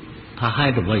ថាហេ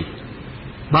តុអ្វី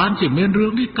បានជាមានរឿ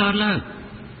ងនេះកើតឡើង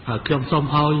ហើយខ្ញុំសូម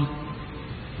ឲ្យ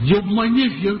យប់មិញនេះ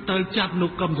យើងទៅចាប់លោ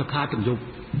កកឹមសុខាទាំងយប់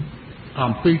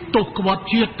អំពីទោសក្បត់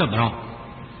ជាតិតែម្ដង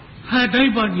ហេតុអី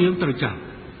បានយើងត្រូវចាប់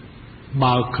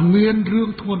បើគ្មានរឿង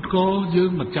ធ្ងន់ធ្ងរយើង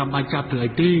មិនចាំបាច់ចាប់ធ្វើ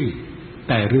អីទេ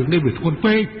តែរឿងនេះវាធ្ងន់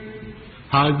ពេក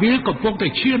ហើយវាកំពុងតែ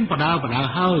ឈានបដា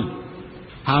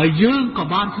ហើយយើងក៏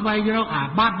បានស្វែងរកអា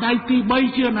បាតដៃទី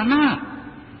3ជាណា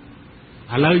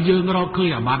ឥឡូវយើងរកឃើញ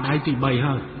អាបាតដៃទី3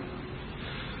ហើយ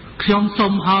ខ្ញុំសូ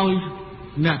មឲ្យ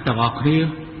អ្នកទាំងអស់គ្នាឥ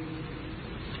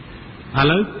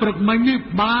ឡូវព្រឹកមិញនេះ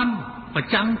បានប្រ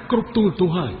ចាំងគ្រប់ទូរទស្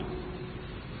សន៍ហើយ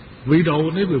វីដេអូ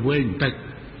នេះវាវែងបន្តិច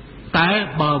តែ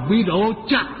បើវីដេអូ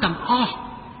ចាក់ទាំងអស់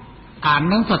អា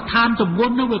នឹងស្ថានទម្ង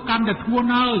ន់នោះវាកាន់តែធ្ងន់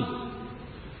ហើយ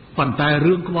ប៉ុន្តែ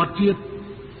រឿងក្បត់ជាតិ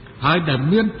ហើយដែល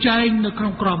មានចែងនៅក្នុ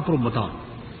ងក្រមព្រហ្មទណ្ឌ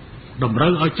តម្រូ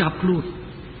វឲ្យចាប់ខ្លួន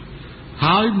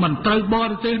ហើយមិនត្រូវប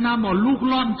រទេសណាមកលូក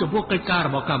លាន់ចំពោះកិច្ចការរ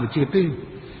បស់កម្ពុជាទេ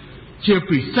ជា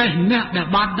ពិសេសអ្នកដែល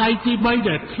បានដៃទី3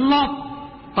ដែលធ្លាប់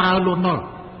ប្រើលន់នល់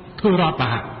ធ្វើរដ្ឋប្រ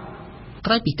ហារ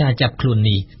ក្រោយពីការចាប់ខ្លួន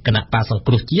នេះគណៈបកសង្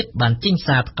គ្រោះជាតិបានចេញ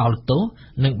សារថ្កោលទោស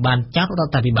និងបានចាត់រ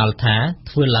ដ្ឋាភិបាលថា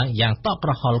ធ្វើឡើងយ៉ាងតក់ក្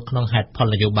រហល់ក្នុងហេតុផល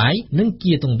នយោបាយនិង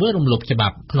ជាទង្វើរំលោភច្បា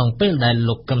ប់ក្នុងពេលដែល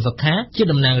លោកកឹមសុខាជា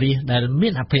តំណាងរាស្ត្រដែលមា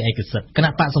នអភ័យឯកសិទ្ធិគណៈ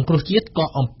បកសង្គ្រោះជាតិក៏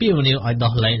អំពាវនាវឲ្យ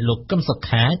ដោះលែងលោកកឹមសុ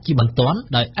ខាជាបន្ទាន់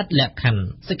ដោយឥតលក្ខខណ្ឌ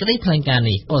សេចក្តីថ្លែងការណ៍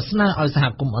នេះក៏ស្នើឲ្យសហ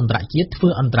គមន៍អន្តរជាតិធ្វើ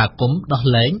អន្តរាគមន៍ដោះ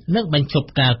លែងនិងបញ្ឈប់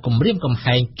ការគំរាមកំ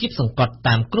ហែងគៀបសង្កត់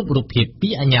តាមគ្រប់រូបភាពពី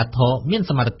អាជ្ញាធរមាន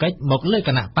សមត្ថកិច្ចមកលើគ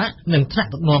ណៈបកនិងថ្នាក់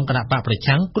ដឹកនាំគណៈបកប្រ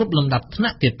ឆាំងគ្រប់លំដាប់ថ្នា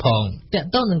ក់ទៀតផងតើ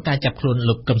តើនឹងការចាប់ខ្លួន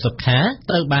លោកកឹមសុខា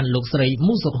ត្រូវបានលោកស្រី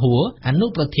មូសុខហួរអនុ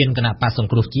ប្រធានគណៈបកសង្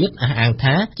គ្រោះជាតិអះអាង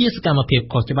ថាជាសកម្មភាព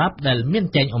ខុសច្បាប់ដែលមាន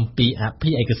ចែងអំពីអភ័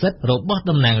យឯកសិទ្ធិរបស់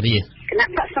តំណាងរាស្ត្រគណៈ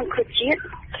បកសង្គ្រោះជាតិ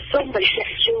សូមបញ្ជា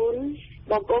ក់ជូន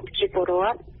បងប្អូនប្រជាពលរ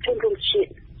ដ្ឋជនរួមជា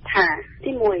តិថា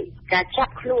ទី1ការចា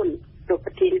ប់ខ្លួនលោក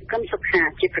ប្រធានកឹមសុខា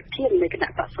ជាប្រធាននៃគណៈ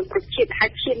បកសង្គ្រោះជាតិហើ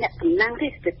យជាអ្នកតំណាងរា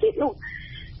ស្ត្រទៀតនោះ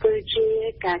គឺជា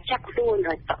ការចាប់ខ្លួន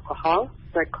ដោយតក់ក្រហល់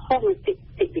ដោយខុសនី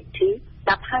តិវិធី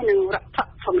ដាក់ឲ្យនឹងរដ្ឋ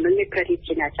ធម្មនុញ្ញនៃព្រះរា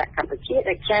ជាណាចក្រកម្ពុជា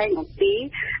ដែលចែងអំពី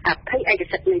អភ័យឯក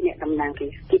សិទ្ធិនៃអ្នកតំណាងរា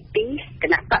ស្ត្រទី2គ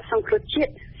ណៈបកសង្គ្រោះជា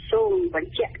តិសូមប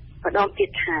ញ្ជាក់ម្ដងទៀត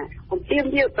ថាអំពាវ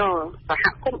នាវដល់សហ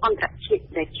គមន៍អន្តរជាតិ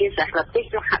ដែលជាសហប្រទេស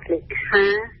លោកហត្ថលេខា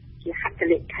ជាហត្ថ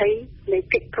លេខីនៃ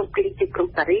កិច្ចព្រមព្រៀងទីក្រុង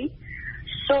ប៉ារីស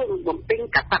សូមបំពេញ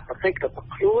កាតព្វកិច្ចរបស់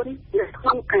ខ្លួននៅក្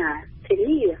នុងការធា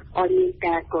នាឲ្យមាន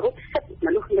ការគោរពសិទ្ធិម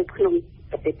នុស្សនៅក្នុង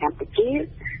ប្រទេសកម្ពុជា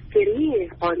ធានា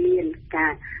ឲ្យមានកា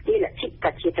រមានលទ្ធិប្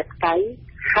រជាធិបតេយ្យ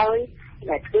ហើយ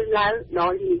ដែលធ្វើឡើងដោ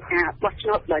យមានការបោះឆ្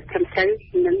នោតដោយត្រឹមត្រូវ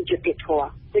និងយុត្តិធម៌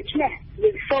ដូច្នេះ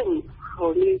យើងសូមឲ្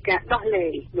យមានការដោះលែ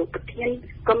ងលោកប្រធាន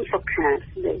កឹមសុខា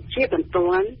ដែលជាបន្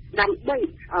ទាន់ដើម្បី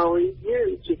ឲ្យយើង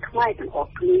ជាខ្មែរទាំងអ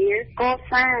ស់គ្នាក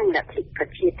សាងលទ្ធិប្រ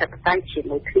ជាធិបតេយ្យជា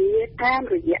មួយគ្នាតាម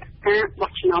រយៈការ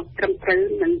បោះឆ្នោតត្រឹមត្រូវ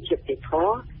និងយុត្តិធ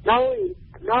ម៌ដោយ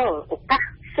ដល់ឱកាស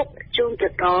សុខជូនទៅ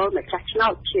ដល់ម្ចាស់ឆ្នោ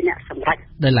តជាអ្នកសម្រេច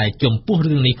ដែលឡែកចំពោះ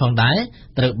រឿងនេះផងដែរ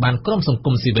ត្រូវបានក្រុមសង្គ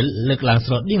មស៊ីវិលលើកឡើង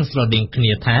ស្រដៀងគ្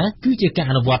នាថាគឺជាការ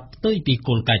អនុវត្តផ្ទុយពី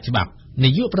គោលការណ៍ច្បាប់នា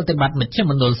យកប្រតិបត្តិមជ្ឈ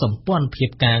មណ្ឌលសម្ព័ន្ធភាព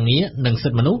ការងារនិងសិ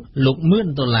ទ្ធិមនុស្សលោកមឿន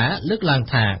ដុល្លារលើកឡើង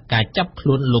ថាការចាប់ខ្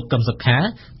លួនលោកកឹមសុខា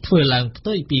ធ្វើឡើងផ្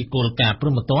ទុយពីគោលការណ៍ព្រ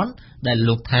ហ្មទណ្ឌដែល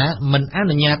លោកថាមិនអ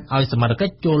នុញ្ញាតឲ្យសមត្ថកិ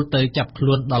ច្ចចូលទៅចាប់ខ្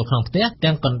លួនដល់ក្នុងផ្ទះ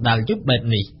ទាំងកណ្ដាលយប់បែប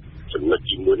នេះ ចំណុច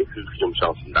ទី1នេះគឺខ្ញុំច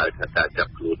ង់សម្ដៅថាការចា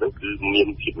ប់ខ្លួនហ្នឹងគឺមាន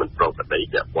ភាពមិនប្រក្រតី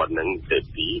ពាក់ព័ន្ធនឹងសេ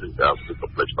ដ្ឋីឬក៏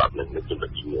ផ្លូវច្បាប់នឹងចំណុ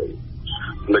ចទី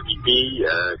1ចំណុចទី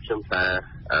2ខ្ញុំថា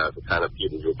ស្ថានភាព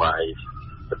នយោបាយ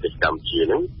ប្រទេសកម្ពុជា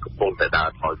ហ្នឹងកំពុងតែដើរ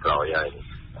ថយក្រោយហើយ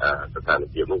ស្ថាន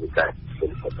ភាពនោះវាកែទៅ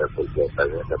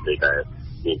ពេលដែល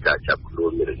មានការចាប់ខ្លួ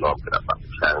នមានរំលងគណៈបកប្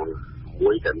រឆាំងមួ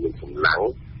យដែលមានកម្លាំង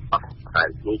អត់តែ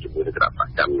គ្នាជាមួយនឹងគណៈបក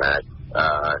ចំណាយ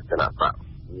គណៈបក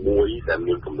មួយដែល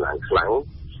មានកម្លាំងខ្លាំង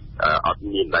អត់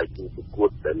មានដៃគូប្រកួត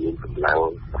ដែលមានកម្លាំង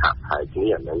សហការគ្នា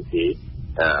អាហ្នឹងគេ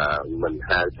មិន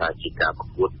ហៅថាជាការប្រ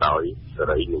កួតដោយសេ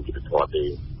រីនិងយុត្តិធម៌ទេ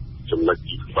ចំណុច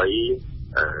ទី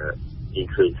3យើង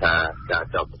ឃើញថាការ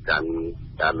ចោទប្រកាន់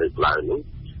ការលើកឡើងនេះ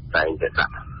តែងតែដា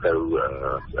ក់ទៅ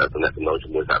តំណែងជា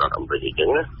មួយសហរដ្ឋអាមេរិកអញ្ចឹង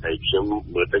ណាហើយខ្ញុំ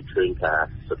មើលទៅឃើញថា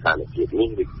ស្ថានភាពនេះ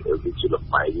វាជាល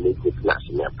បែងមួយគ្រោះថ្នាក់ស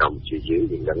ម្រាប់កម្ពុជាយើ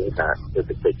ងដឹងថាសេដ្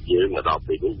ឋកិច្ចយើងមកដល់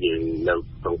ពេលនេះយើងនៅ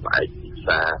ក្នុងផ្អែកទីផ្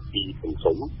សារទី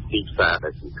ផ្សារដែ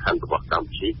លសំខាន់របស់កម្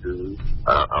ពុជាគឺ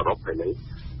អឺរ៉ុបហើយនឹង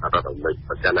រដ្ឋអាមេរិក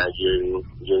បើកាលណា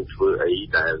យើងធ្វើអី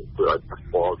ដែលធ្វើឲ្យប៉ះ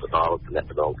ពាល់ទៅដល់តំណែ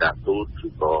ងការទូតឬ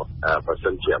ក៏បើ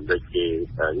សិនជាអាមេរិកគេ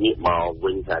ងាកមក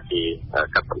វិញថាគេ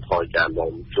កាត់បន្ថយការ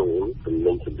នាំចូលទំ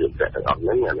និញសម្ភារៈទាំងអស់ហ្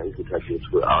នឹងអាហ្នឹងគឺថាជា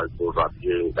ធ្វើឲ្យពលរដ្ឋ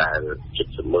យើងដែល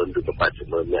70,000ឬក៏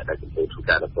80,000នាក់ដែលកំពុងធ្វើ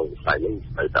ការនៅក្នុងវិស័យហ្នឹង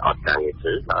ទៅតែអត់ការងារធ្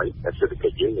វើហើយសេដ្ឋកិ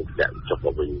ច្ចយើងនឹងធ្លាក់ចុះម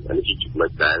កវិញអានេះជាចំណុច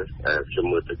ដែលខ្ញុំ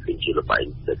មើលទៅឃើញជាលបែង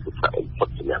ដែលគឺថាបំផុត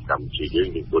សម្រាប់កម្ពុជាយើង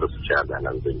គួរតែពិចារណា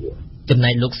ឡើងវិញចំ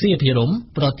ណែកលោកសៀភិរម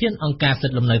ប្រធានអង្គការសិ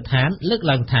ទ្ធិលំនៅឋានលើក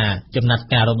ឡើងថាចំណាត់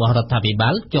ការរបស់រដ្ឋាភិបា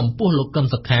លចំពោះលោកកឹម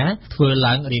សុខាធ្វើ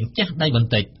ឡើងរៀងចាស់ដៃបន្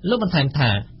តិចលោកបន្ថែមថា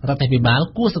រដ្ឋាភិបាល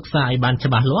គួរសិក្សាឲ្យបានច្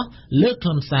បាស់លាស់លើកខ្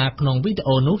លឹមសារក្នុងវីដេ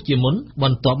អូនោះជាមុនប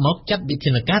ន្ទាប់មកចាត់វិ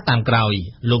ធានការតាមក្រោយ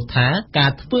លោកថាកា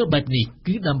រធ្វើបែបនេះ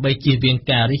គឺដើម្បីជៀសវាង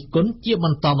ការរិះគន់ជាប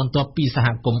ន្តបន្ទាប់ពីសហ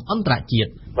គមន៍អន្តរជាតិ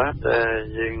បាទ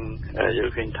យើងយ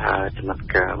ល់ឃើញថាចំណាត់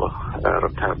ការរបស់រ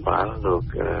ដ្ឋាភិបាលលោក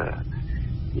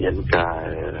មានការ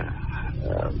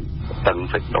តឹង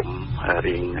សាច់ដុំ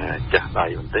រៀងចាស់ដៃ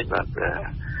បន្តិចបាទ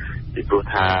ពីព្រោះ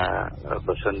ថា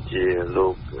បើសិនជាលោ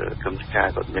កកឹមសុខា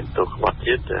គាត់មានទោសក្បត់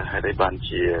ជាតិហើយបាន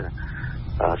ជា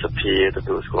សភាទ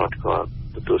ទួលស្គាល់គា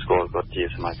ត់ជា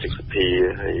សមាជិកសភា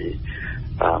ហើយ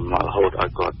មករហូតឲ្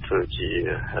យគាត់ធ្វើជា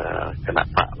គណៈ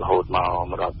បករហូតម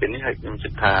កដល់ពេលនេះហើយខ្ញុំគិ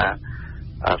តថា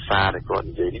សារដែលគាត់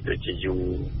និយាយនេះដូចជាយូរ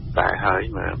តែហើយ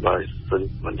បើសិន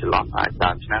មិនច្រឡំអាច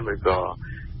ដើមឆ្នាំឬក៏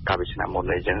កាលពីឆ្នាំមុន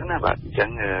អីចឹងណាបាទអញ្ចឹង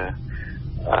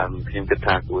ខ្ញុំគិត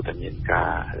ថាគួរតែមានកា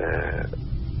រ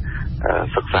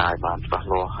សិក្សាឲ្យបានច្បាស់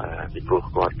លាស់ពីព្រោះ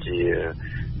គាត់ជា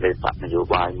លេខបកនយោ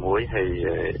បាយមួយហើយ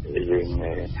យើង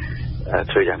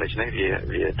ធ្វើយ៉ាងនេះ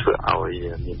វាធ្វើឲ្យ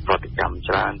មានប្រតិកម្ម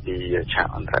ច្រើនពីឆាក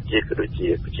អន្តរជាតិក៏ដូចជា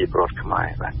ប្រជាពលរដ្ឋខ្មែរ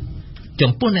បាទ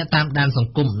ចំពោះអ្នកតាមដានស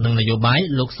ង្គមនិងនយោបាយ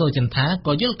លោកសូចន្ទា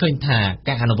ក៏យល់ឃើញថា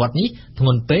ការអនុវត្តនេះធ្ង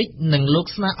ន់ពេកនិងលោក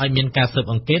ស្នើឲ្យមានការស៊ើប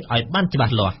អង្កេតឲ្យបានច្បា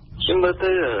ស់លាស់ខ្ញុំមើល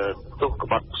ទៅទោសក្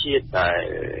បត់ជាតិដែល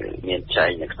មានចែ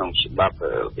ងនៅក្នុងច្បាប់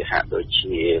វាហាក់ដូច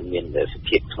ជាមានស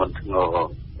ភាពធ្ងន់ធ្ងរ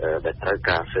ដែលត្រូវ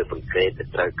ការស៊ើបអង្កេត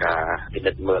ត្រូវការពិ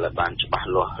និត្យមើលឲ្យបានច្បាស់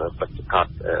លាស់ពិតប្រាកដ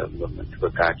មិនធ្វើ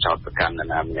ការចោទប្រកាន់នរ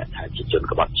ណាម្នាក់ថាជាជន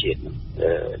ក្បត់ជាតិ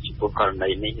ចំពោះករណី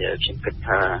នេះខ្ញុំគិត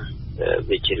ថា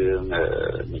វាជារឿង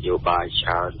នយោបាយច្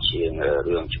រើនជាង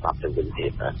រឿងច្បាប់ទៅវិញទៀ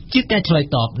តជាការឆ្លើយ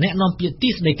តបអ្នកនាំពាក្យទី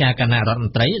ស្តីការគណៈរដ្ឋម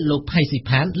ន្ត្រីលោកផៃស៊ី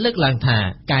ផានលើកឡើងថា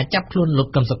ការចាប់ខ្លួនលោក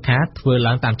កឹមសុខាធ្វើ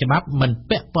ឡើងតាមច្បាប់មិន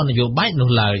ពាក់ព័ន្ធនយោបាយនោះ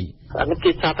ឡើយអានេះ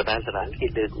គេចាប់តែគេ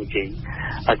លើកនិយាយ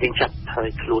ឲ្យយើងចាប់ហើយ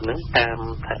ខ្លួននឹងតាម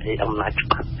អំណាចច្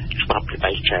បាប់ផ្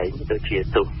ទៃចែងដូចជា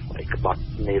ទោសក្បត់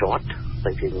នៃរដ្ឋ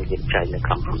តែគេមានចែងនៅ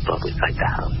ក្នុងព្រំប្រទល់វិស័យដែ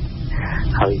រ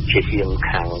ហើយជាជាង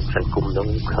ខាងសង្គមនោះ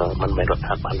មិនមែនរដ្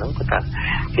ឋាភិបាលនោះគាត់ថា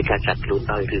គេការចាត់ខ្លួន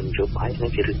ដោយរឿងនយោបាយនឹ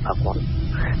ងជារឿងអបអរ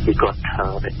ពីគាត់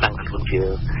តែតាំងខ្លួន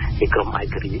ជាក្រុមឯ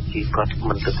ករាជ្យគឺគាត់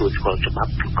មិនទទួលស្គាល់ច្បា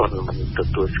ប់គាត់មិនទ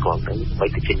ទួលស្គាល់ទៅបី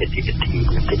ទៅជានីតិវិធី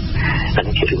បន្តិចតែ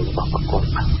នេះជារឿងរបស់គាត់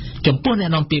ចំពោះអ្នក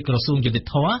នាំពាក្យក្រសួងយុតិធ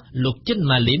ធម៌លោកចិន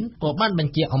ម៉ាលីនក៏បានប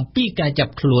ញ្ជាអំពីការចា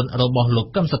ប់ខ្លួនរបស់លោក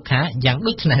កឹមសុខាយ៉ាង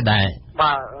ដូចនេះដែរ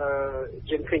បាទ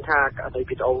យើងឃើញថា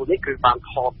វីដេអូនេះគឺបាន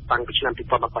ថតតាំងពីឆ្នាំ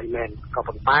2013មែនក៏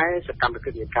ប៉ុន្តែសកម្មភា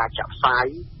ពនៃការចាក់ផ្សាយ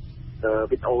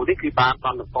វីដេអូនេះគឺបានប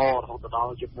ន្តរហូតដ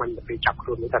ល់ជិតមិញទៅពេលចាប់ខ្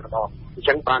លួននេះតែម្ដងអញ្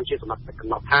ចឹងបានជាសមត្ថកិច្ចកំ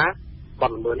ណត់ថាប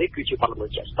ទល្មើសនេះគឺជាបទល្មើស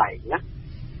ជាក់ស្ដែងណា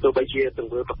ទោះបីជាទ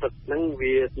ង្វើប្រព្រឹត្តហ្នឹង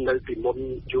វានៅពីមុន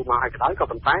យូរមកហើយក៏ដោយក៏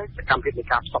ប៉ុន្តែសកម្មភាពនៃ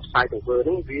ការផ្សព្វផ្សាយទង្វើហ្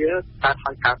នឹងវាកើត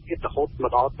ហើយកើតទៀតរហូតម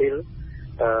កដល់ពេល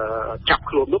ចាប់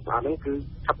ខ្លួននោះអាហ្នឹងគឺ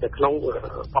ស្ថិតនៅក្នុង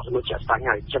បទល្មើសជាក់ស្ដែង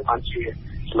ហើយអញ្ចឹងបានជា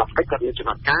សមត្ថកិច្ចគាត់មានចំ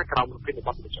ណាត់ការក្រោមប្រភេទប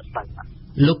ទល្មើសជាក់ស្ដែង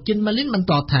លោកចិនម៉ាលីនបន្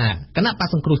តថាគណៈបក្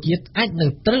សសង្គ្រោះជាតិអាចនឹង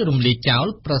ត្រូវរំលាយចោល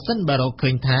ប្រសិនបើរកឃើ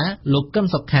ញថាលោកកឹម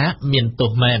សុខាមានទោ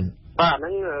សមែន បាទហ្នឹ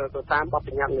ងទៅតាមបទប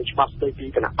ញ្ញត្តិនៃច្បាប់ស្តីពី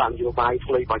គណៈបកនយោបាយ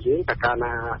ផ្លូវរបស់យើងតែកាល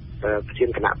ណាប្រធាន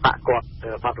គណៈបកគាត់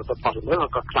បានប្រតិបត្តិល្មើស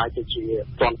គាត់ខ្លាចទៅជា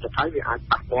ទណ្ឌចិត្តហើយវាអាច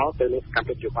ប៉ះពាល់ទៅនឹងកម្ម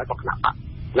វិធីនយោបាយរបស់គណៈបក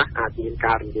ណាអាចមាន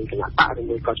ការរំលាយគណៈបកឬ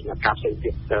មួយក៏ចំណាត់ការផ្សេងទៀ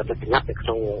តទៅបញ្ញត្តិនៅក្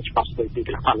នុងច្បាប់ស្តីពីគ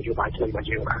ណៈបកនយោបាយផ្លូវរបស់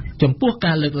យើងបាទចំពោះ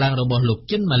ការលើកឡើងរបស់លោក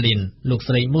ចិនម៉ាលីនលោក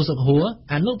ស្រីមូសុកហួរ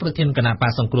អនុប្រធានគណៈប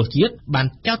កសង្គ្រោះជាតិបាន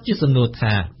ចោទជាសំណួរ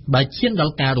ថាបើឈានដ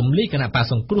ល់ការរំលាយគណៈបក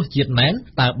សង្គ្រោះជាតិមែន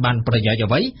តើបានប្រយោជន៍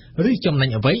អ្វីឬចំណេញ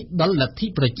អ្វីដល់លទ្ធិ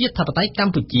ប្រជាធិបតេយ្យក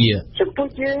ម្ពុជាចំពោះ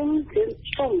យើង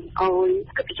សូមឲ្យ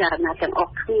ពិចារណាទាំងអ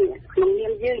ស់គ្នាក្នុងនា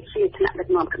មយើងជាថ្នាក់ដឹក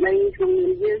នាំក្តីក្នុងនា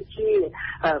មយើងជា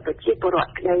ប្រជាពលរដ្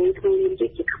ឋក្តីក្នុងនាមយើ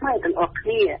ងជាខ្មែរទាំងអស់គ្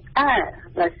នា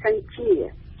បើសិនជា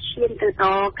ឈានទៅដ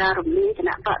ល់ការរំលាយគ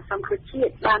ណៈបកសង្គ្រោះជា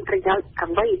តិបានប្រយោជន៍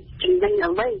អ្វីចំណេញ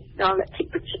អ្វីដល់លទ្ធិ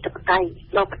ប្រជាធិបតេយ្យ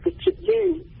ដល់ប្រទេសជាតិយើង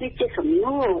នេះជាសំ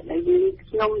ណួរដែល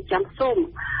ខ្ញុំចាំសូម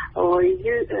ឲ្យ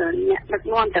យើងអ្នកដឹក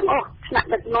នាំទាំងអស់ថ្នាក់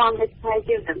ដឹកនាំនៃខ្មែរ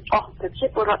យើងទាំងអស់ប្រជា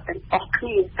ពលរដ្ឋទាំងអស់គ្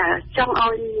នាតើចង់ឲ្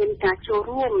យមានការចូល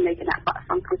រួមនៃគណៈបក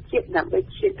សង្គ្រោះជាតិដើម្បី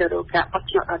ឈានទៅរកការបោះ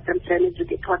ឆ្នោតត្រឹមត្រូវនិងយុត្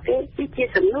តិធម៌ទេនេះជា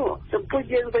សំណួរចំពោះ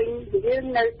យើងវិញយើង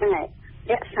នៅតែ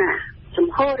រក្សាចំ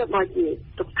ហរបស់យើង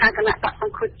ទុកថាគណៈបកស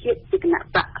ង្គ្រោះជាតិជាគណៈ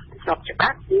បកស្របច្បា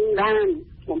ប់បាន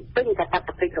បំពេញកាត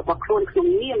ព្វកិច្ចរបស់ខ្លួនក្នុង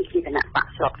នាមជាគណៈបក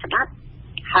ស្របច្បាប់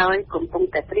ហើយកំពុង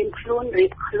តែត្រៀមខ្លួនរៀ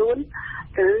បខ្លួន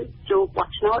ទៅចូលបោះ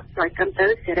ឆ្នោតដោយត្រឹមត្រូ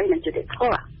វសេរីនិងយុត្តិធ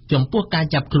ម៌ចំពោះការ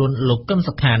ចាប់ខ្លួនលោកកឹម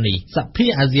សុខានេះសភា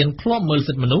អាស៊ានឃ្លាំមើល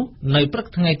សិទ្ធិមនុស្សនៅព្រឹក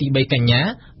ថ្ងៃទី3កញ្ញា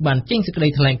បានចេញសេចក្តី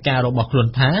ថ្លែងការណ៍របស់ខ្លួន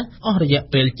ថាអស់រយៈ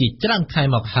ពេលជាច្រើនខែ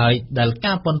មកហើយដែល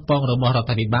ការប៉ុនប៉ងរបស់រដ្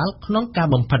ឋាភិបាលក្នុងការ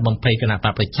បំផិតបំភ័យគណៈប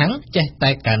កប្រឆាំងចេះតែ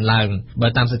កើនឡើងបើ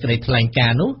តាមសេចក្តីថ្លែងកា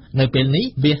រណ៍នោះនៅពេលនេះ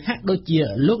វាហាក់ដូចជា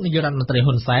លោកនាយករដ្ឋមន្ត្រី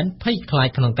ហ៊ុនសែនភ័យខ្លាច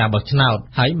ក្នុងការបោះឆ្នោត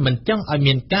ហើយមិនចង់ឲ្យ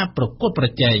មានការប្រកួតប្រ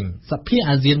ជែងសភា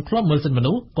អាស៊ានឃ្លាំមើលសិទ្ធិម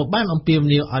នុស្សក៏បានអំពាវ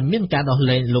នាវឲ្យមានការដោះ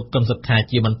លែងលោកកឹមសុខា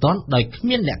ជាបន្ទាន់ដោយគ្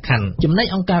មានលក្ខខណ្ឌចំណែក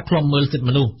អង្គការឃ្លាំមើលសិទ្ធិ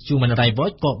មនុស្ស Human Rights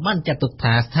Watch ក៏បានចាត់ទុក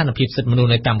ថាស្ថានភាពសិទ្ធិមនុស្ស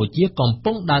នៅកម្ពុជាកំ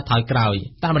ពុងដើរថយក្រោយ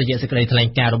តាមរយៈសេចក្តីថ្លែង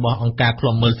ការណ៍របស់អង្គការឃ្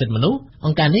លាំមើលសិទ្ធិមនុស្សអ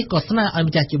ង្គការនេះក៏ស្នើឲ្យ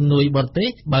ម្ចាស់ជំនួយបរទេស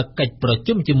បើកកិច្ចប្រ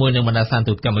ជុំជាមួយនឹងបណ្ដាសាធារណ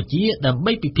ទូតកម្ពុជាដើម្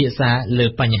បីពិភាក្សាលើ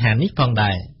បញ្ហានេះផង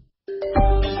ដែរ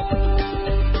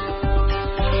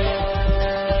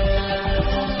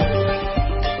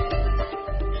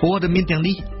ព័ត៌មានទាំង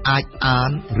នេះអាចអា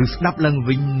នឬស្ដាប់ឡើង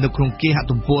វិញនៅក្នុងគេហ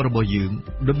ទំព័ររបស់យើង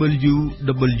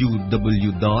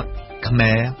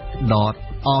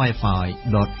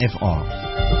www.khmer.rfi.fr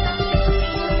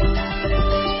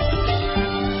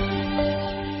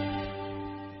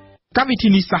កម្មវិធី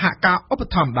នេះសហការឧប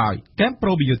ត្ថម្ភដោយ Camp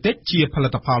Probiotic ជាផលិ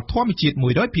តផលធម្មជាតិ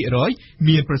 100%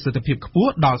 មានប្រសិទ្ធភាពខ្ព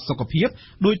ស់ដល់សុខភាព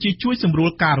ដូចជាជួយសម្រួល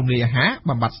ការរំលាយអាហារ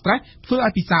បំបាត់ stress ធ្វើឲ្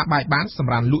យពិសាបាយបានស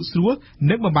ម្រានលក់ស្រួល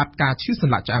និងបំបាត់ការឈឺស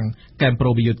ន្លាក់ឆ្អឹង Camp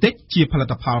Probiotic ជាផលិ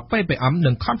តផល PPM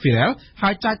និង Conferel ហើ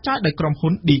យចែកចាយដោយក្រុមហ៊ុ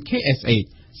ន DKSH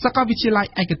សាកលវិទ្យាល័យ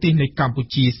ឯកទេសនៅកម្ពុ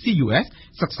ជា CUS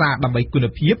សិក្សាដើម្បីគុណ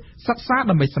ភាពសិក្សា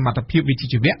ដើម្បីសមត្ថភាពវិជ្ជា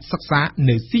ជីវៈសិក្សា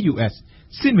នៅ CUS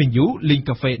Sinvenyu លេង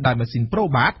កាហ្វេដោយម៉ាស៊ីន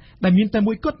Probat ដែលមានតែ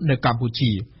មួយគត់នៅកម្ពុ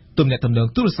ជាទំនាក់ទំនង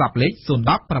ទូរស័ព្ទលេខ010 816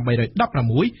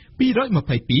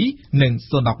 222 និង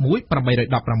 011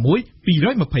 816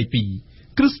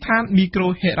 222 គ្រឹះស្ថានមីក្រូ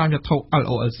ហិរញ្ញវត្ថុ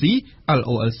LOLC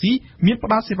មានផ្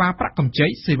ដល់សេវាប្រាក់កម្ចី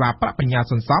សេវាប្រាក់បញ្ញា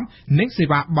សន្សំនិងសេ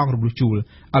វាបង់រំលោះជួល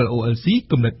LOLC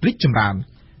គំនិតរីកចម្រើន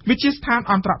វិទ្យាស្ថាន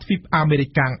អន្តរជាតិអាមេរិ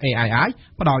ក AII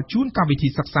ផ្ដល់ជូនកម្មវិធី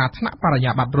សិក្សាថ្នាក់បរិញ្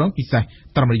ញាបត្ររងពិសេស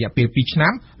ត្រឹមរយៈពេល2ឆ្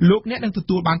នាំលោកអ្នកនឹងទ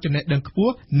ទួលបានចំណេះដឹងខ្ព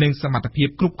ស់និងសមត្ថភាព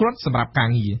គ្រប់គ្រាន់សម្រាប់ការ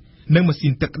ងារនិងម៉ាស៊ី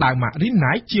នទឹកក្តៅ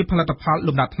Marinite ជាផលិតផល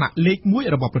លំដាប់ថ្នាក់លេខ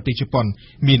1របស់ប្រទេសជប៉ុន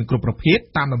មានគ្រប់ប្រភេទ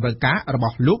តាមតម្រូវការរប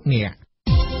ស់លោកអ្នក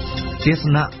ទេស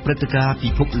នាព្រឹត្តិការណ៍ពិ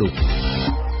ភពលោក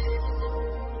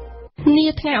នា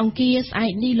ថ្ងៃអង្គារស្អែ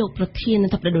កនេះលោកប្រធានា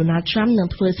ធិបតី Donald Trump នឹង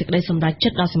ធ្វើសេចក្តីសម្រេចចិ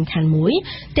ត្តដ៏សំខាន់មួយ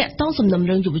ទាក់ទងសំណុំ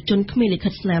រឿងយុវជនគ្មានលិខិ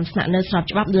តស្នាមស្នាក់នៅស្រប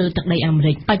ច្បាប់លើទឹកដីអាមេ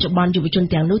រិកបច្ចុប្បន្នយុវជន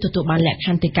ទាំងនោះទទួលបានលក្ខ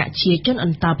ន្តិកៈជាជនអ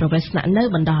ន្តោប្រវេសន៍ស្នាក់នៅ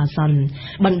បណ្ដោះអាសន្ន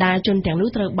បណ្ដាជនទាំងនោះ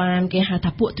ត្រូវបានគេហៅ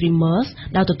ថាពួក Dreamers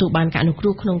ដែលទទួលបានការអនុគ្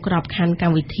រោះក្នុងក្របខ័ណ្ឌក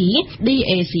ម្មវិធី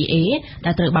DACA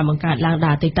ដែលត្រូវបានបង្កើតឡើងដោ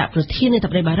យអតីតប្រធានាធិ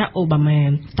បតី Barack Obama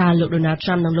តើលោក Donald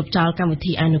Trump នឹងលុបចោលកម្មវិ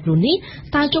ធីអនុគ្រោះនេះ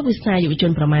តើជោគវាសនាយុវជ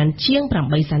នប្រមាណជាង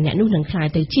 800,000 នាក់នោះនឹងខ្លាយ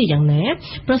ទៅជាយ៉ាងណា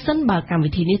ប្រសិនបើកម្មវិ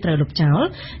ធីនេះត្រូវលុបចោល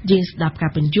យើងស្ដាប់កា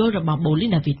របញ្យល់របស់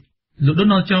Bolin David លោក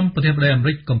Donald Trump ប្រធានាធិបតីអាមេ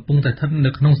រិកកំពុងតែស្ថិតនៅ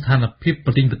ក្នុងស្ថានភាពប្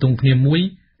រទិញប្រទង់គ្នាមួយ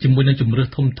ជាមួយនឹងជំរើស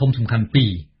ធំសំខាន់ពី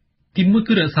រទី1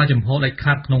គឺរក្សាចំហដាច់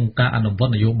ខាតក្នុងការអនុវត្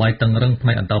តនយោបាយតឹងរ៉ឹងផ្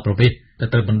នែកអន្តោប្រវេសន៍ដែល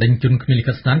ត្រូវបណ្ដេញជនគ្មានលិ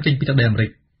ខិតស្នាមចេញពីទឹកដីអាមេរិក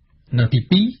និងទី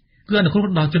2គឺអនុគ្រោះ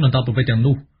ដល់ជនអន្តោប្រវេសន៍ទាំង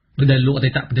នោះដោយដែលលោកអតី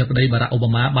តប្រធានាធិបតី Barack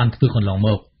Obama បានធ្វើកន្លងម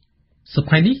កសប្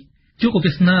តាហ៍នេះជោគ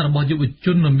វាសនារបស់យុវជ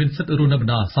នមិនមានសិទ្ធិរស់នៅប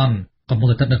ណ្ដោះអាសន្នកំពុង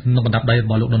តែស្ថិតនៅក្នុងបណ្ដាប់ដៃរ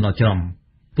បស់លោក Donald Trump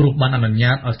ព្រោះបានអនុញ្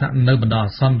ញាតឲ្យស្នាក់នៅបណ្ដោះ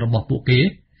អាសន្នរបស់ពួកគេ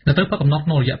នៅត្រូវបកកំណត់ក្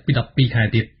នុងរយៈពេល12ខែ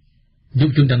ទៀតយុវ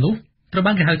ជនទាំងនោះ ត្រូវ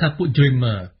បានគេហៅថាពួក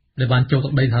dreamer ដែលបានចូលទៅ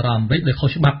ដីសហរដ្ឋអាមេរិកដោយខុ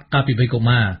សច្បាប់កាលពីវ័យកុ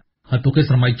មារហើយពួកគេ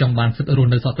ស្រមៃចង់បានសិទ្ធិរស់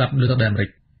នៅស្របច្បាប់លើទឹកដីអាមេរិក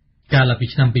កាលពី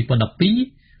ឆ្នាំ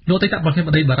2012លោកអតីតប្រធានាធិប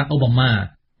តីបារ៉ាក់អូបាម៉ា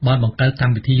បានបង្កើតក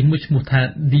ម្មវិធីមួយឈ្មោះថា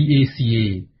DACA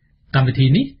កម្មវិធី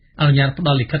នេះអនុញ្ញាតផ្ដ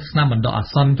ល់លិខិតស្នាមបណ្ដោះអា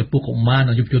សន្នចំពោះកុមារ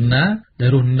និងយុវជនណាដែល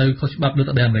រស់នៅខុសច្បាប់លើ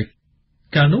ទឹកដីអាមេរិក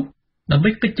កាលនោះដើម្បី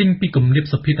គេចចេញពីគម្លាត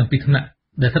សភាទាំងពីរថ្នាក់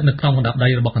ដែលស្ថិតនៅក្នុងកណ្ដាប់ដៃ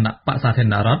របស់គណៈបកសាធារ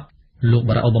ណរដ្ឋលោក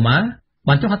បារ៉ាក់អូបាម៉ា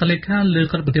បានចុះហត្ថលេខាលើរ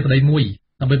ដ្ឋប្រធានាធិបតីមួយ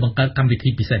ដើម្បីបង្កើតកម្មវិធី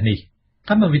ពិសេសនេះ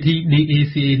កម្មវិធី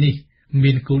DACA នេះ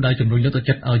មានគោលដៅជំរុញលើកទឹក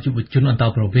ចិត្តឲ្យយុវជនអន្តោ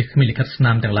ប្រវេសន៍គ្មានលិខិតស្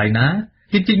នាមទាំងឡាយណា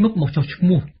ហ៊ានចេញមុខមកចុះឈ្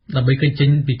មោះដើម្បីគេចចេញ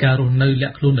ពីការរស់នៅលា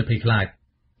ក់ខ្លួនដោយភ័យខ្លាច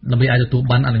ដើម្បីអាចទទួល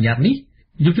បានអនុញ្ញាតនេះ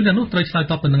យុវជនទាំងនោះត្រូវឆ្លើយ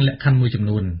តបទៅនឹងលក្ខខណ្ឌមួយចំ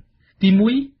នួនទី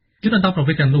1ជនអន្តោប្រ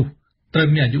វេសន៍ទាំងនោះត្រូវ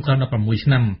មានអាយុក្រោម16ឆ្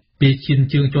នាំពេលឈាន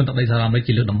ជើងចូលទឹកដីសហរដ្ឋអាមេរិក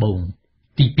ជាលើកដំបូង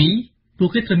ទី2ពួក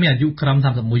គេត្រូវមានអាយុក្រោម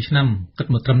31ឆ្នាំគិត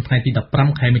មកត្រឹមថ្ងៃទី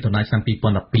15ខែមិថុនាឆ្នាំ2012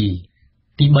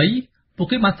ទី3ពួក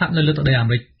គេបានស្ថិតនៅលើទឹកដីអា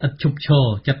មេរិកឥតឈប់ឈរ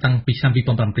ចាប់តាំងពីឆ្នាំ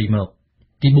2007មក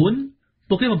ទី4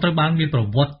ពួកគេមិនត្រូវបានមានប្រ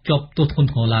វត្តិជាប់ទោសធ្ងន់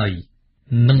ធ្ងរឡើយ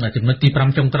និងចំណុចទី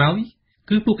5ចុងក្រោយ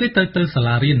គឺពួកគេត្រូវទៅសា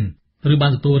លារៀនឬបា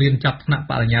នទទួលរៀនចាប់ថ្នាក់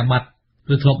បរិញ្ញាបត្រ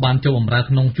ឬធ្លាប់បានចូលបម្រើ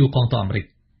ក្នុងជួរកងទ័ពអាមេរិក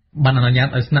បានអនុញ្ញាត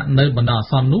ឲ្យស្នាក់នៅបណ្ដោះអា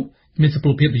សន្ននោះមានសុព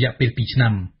លភាពរយៈពេល2ឆ្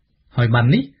នាំហើយបាន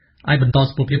នេះអាចបន្ត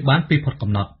សុពលភាពបានពេលផុត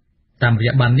កំណត់តាមរ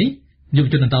យៈបាននេះយុវ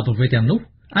ជនអន្តោប្រវេសន៍ទាំងនោះ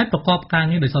អាចប្រកបការ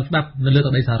ងារដោយស្របច្បាប់នៅលើទឹ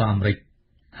កដីសហរដ្ឋអាមេរិក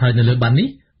ហើយនៅលើបាននេះ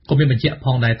ក៏មានបញ្ជាក់ផ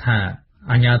ងដែរថា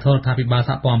អាជ្ញាធររដ្ឋាភិបាល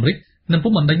សហព័ន្ធអាមេរិកនឹង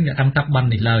ពុំបណ្ដេញអ្នកកាន់កាប់បាន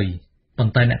នេះឡើយប៉ុ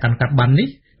ន្តែអ្នកកាន់កាប់បាននេះ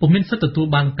ពុំមានសិទ្ធិទទួល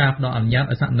បានការផ្ដល់អនុញ្ញាត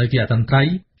ឲ្យស្នាក់នៅជាអចិន្ត្រៃ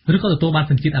យ៍ឬក៏ទទួលបាន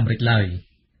សញ្ជាតិអាមេរិកឡើយ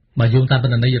បើយោងតាមទិ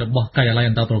ន្នន័យរបស់ការិយាល័យ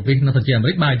អន្តោប្រវេសន៍និងសញ្ជាតិអាមេ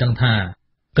រិកបានឲ្យដឹងថា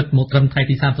គិតមកត្រឹមថ្ងៃ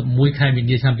ទី31ខែមី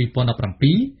នាឆ្នាំ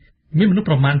2017មានមនុស្ស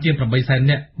ប្រមាណជាង8សែន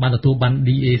នាក់បានទទួលបាន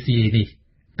DACA នេះ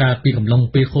កាលពីកំឡុង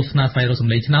ពេលឃោសនាស្វែងរកស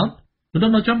ម្លេងឆ្នោតលោកដូ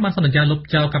ណាល់ត្រុំបានសន្យាលុប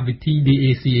ចោលកម្មវិធី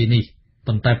DACA នេះ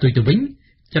ប៉ុន្តែផ្ទុយទៅវិញ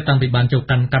ចាប់តាំងពីបានចូល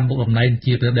កាន់មុខតំណែង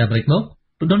ជាប្រធានាធិបតីអាមេរិកមក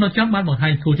លោកដូណាល់ត្រុំបានបង្ហា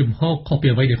ញគោលជំហរខុសពី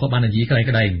អ្វីដែលគាត់បាននិយាយ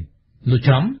ក្តីៗលោក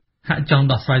ត្រុំហាក់ចង់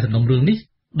ដោះស្រាយសំណុំរឿងនេះ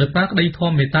ដោយប្រើក្តីធ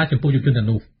ម៌មេត្តាចំពោះយុវជនទាំង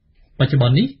នោះបច្ចុប្ប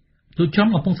ន្ននេះលោកត្រុំ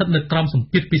កំពុងស្ថិតនៅក្រោមសម្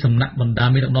ពាធពីសំណាក់បណ្ដា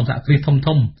មេដឹកនាំសហគ្រាសធំៗ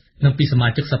និងពីសមា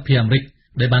ជិកសភាអាមេរិក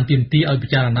ដែលបានទាមទារឲ្យពិ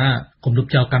ចារណាគម្រប់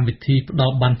ចោលកម្មវិធីផ្ដ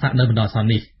ល់បានស្នាក់នៅបណ្ដោះអាសន្ន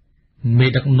នេះមេ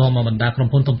ដឹកនាំបណ្ដាក្រុម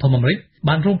ហ៊ុនធំៗអាមេរិក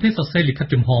បានរួមគ្នាសរសេរលិខិត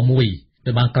ជំហរមួយ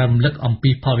ដែលបានក្រាបរំលឹកអំពី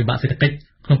ផលវិបាកសេដ្ឋកិច្ច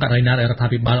ក្នុងករណីណាដែលរដ្ឋា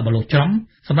ភិបាលរបស់លោកត្រុំ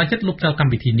សម្រេចចិត្តលុបចោលកម្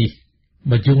មវិធីនេះ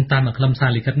បើយោងតាមខ្លឹមសា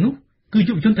រលិខិតនោះគឺ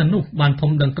យុវជនទាំងនោះបានធំ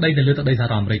ដឹងក្តីនៅលើទឹកដីសហរ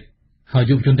ដ្ឋអាមេរិកហើយ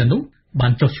យុវជនទាំងនោះបា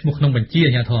នចុះឈ្មោះក្នុងបញ្ជី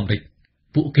អាជ្ញាធរអាមេរិក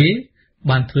ពួកគេ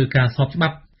បានធ្វើការស្របច្បា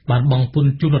ប់បានបង់ពន្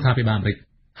ធជូនរដ្ឋាភិបាលអាមេរិក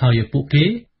ហើយពួកគេ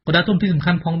ក៏ដើរតួនាទីសំ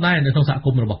ខាន់ផងដែរនៅក្នុងសហគ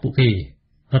មន៍របស់ពួកគេ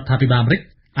រដ្ឋាភិបាលអាមេរិក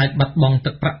អាចបាត់បង់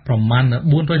ទឹកប្រាក់ប្រមាណ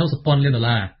$460,000 លា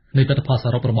ននៃទិន្នផលស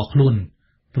រុបរបស់ខ្លួន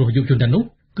ព្រោះយុវជនទាំងនោះ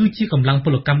គឺជាកម្លាំងព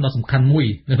លកម្មដ៏សំខាន់មួយ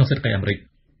នៅក្នុងសេដ្ឋកិច្ចអាមេរិក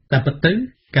តែពិតទៅ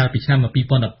កាលពីឆ្នាំ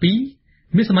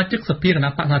2012មានសមាជិកសភាគណៈ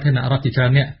បកសាធារណរដ្ឋជាច្រើ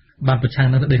នអ្នកបានប្រឆាំង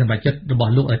នឹងសេចក្តីសម្រេចចិត្តរប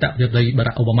ស់លោកអតីតប្រធានាធិបតីបា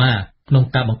រ៉ាក់អូបាម៉ាក្នុង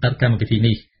ការបង្កើតកម្មវិធី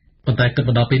នេះប៉ុន្តែគិតម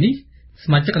កដល់ពេលនេះស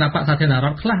មាជិកគណៈបកសាធារណរ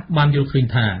ដ្ឋខ្លះបានយល់ឃើញ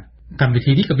ថាកម្មវិ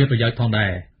ធីនេះក៏មានប្រយោជន៍ផងដែ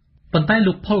រប៉ុន្តែ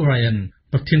លោក Paul Ryan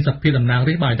ប្រធានសភាតំណាង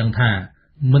រាស្ត្របានដឹងថា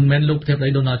មិនមែនលោកប្រធានាធិបតី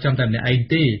Donald Trump តែម្នាក់ឯង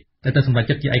ទេតែសម្រេច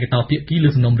ចិត្តជាឯកតោភាគីលើ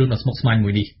សំណុំរឿងដ៏ស្មុគស្មាញមួ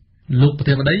យនេះលោកប្រ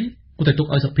ធានាធិបតីគួរតែទុក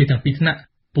ឲ្យសភាទាំងពីរថ្នាក់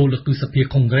ពលគឺសភា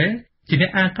Congress ជាអ្ន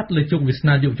កអាកាត់លើជោគវាស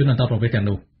នាយុវជនអន្តោប្រវេសន៍ទាំង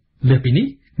នោះលើពីនេះ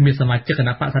មានសមាជិកគ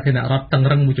ណៈបកសាធារណរដ្ឋតឹង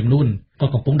រឹងមួយចំនួនក៏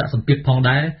កំពុងដាក់សម្ពាធផង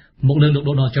ដែរមកលើលោក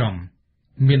Donald Trump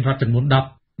មានរដ្ឋចំនួន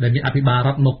10ដែលមានអភិបាលរ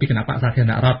ដ្ឋមកពីគណៈបកសាធារ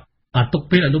ណរដ្ឋបានទុក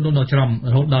ពេលឲ្យលោក Donald Trump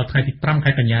រហូតដល់ថ្ងៃទី5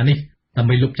ខែកញ្ញានេះដើម្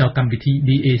បីលុបចោលកម្មវិធី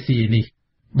DACA នេះ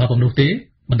បើពុំនោះទេ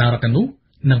បណ្ដារដ្ឋទាំងនោះ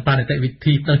នឹងបាននីតិវិ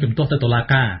ធីផ្តល់ជំទាស់ទៅតុលា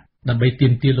ការដើម្បីទា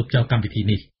មទារលុបចោលកម្មវិធី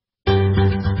នេះ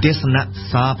ទេសនា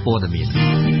សារព័ត៌មាន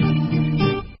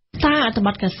តើអត្ថប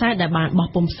ទកាសែតដែលបានបោះ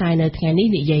ពុម្ពផ្សាយនៅថ្ងៃនេះ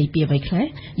និយាយពីអ្វីខ្លះ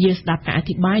យើងស្ដាប់ការអ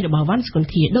ធិប្បាយរបស់វ៉ាន់ស្គុន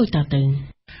ធាដូចតទៅ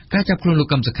ការចាប់ខ្លួនលោក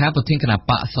កឹមសុខាប្រធានគណៈ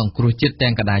បកសង្គ្រោះជាតិ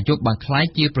ទាំងកដាយុគបានក្លាយ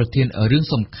ជាប្រធានរឿង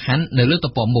សំខាន់នៅលើ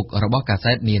ទំព័រមុខរបស់កា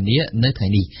សែតនានានៅថ្ងៃ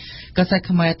នេះកាសែត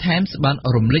Khmer Times បាន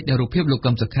រំលេចរូបភាពលោក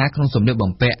កឹមសុខាក្នុងសម្លៀក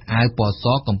បំពាក់អាវពណ៌ស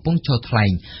កំពុងឈរថ្លែ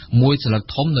ងមួយស្លឹក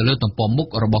ធំនៅលើទំព័រមុខ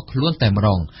របស់ខ្លួនតែម្ដ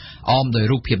ងអមដោយ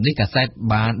រូបភាពនេះកាសែត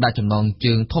បានដាក់ចំណង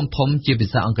ជើងធំជាភា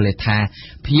សាអង់គ្លេសថា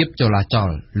ភាពចលាចល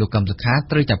លោកកឹមសុខា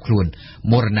ត្រូវចាប់ខ្លួន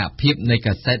មរណភាពនៃ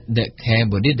កាសែត The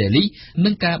Cambodia Daily និ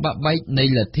ងការបាក់បែកនៃ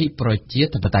លទ្ធិប្រជា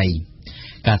ធិបតេយ្យ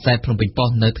កាសែតភ្នំពេញប៉ុស្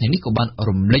តិ៍នៅថ្ងៃនេះក៏បាន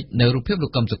រំលេចនៅរូបភាពលោ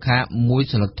កកឹមសុខាមួយ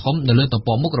ស្លឹកធំនៅលើទំ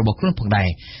ព័រមុខរបស់ខ្លួនផងដែរ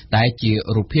តែជា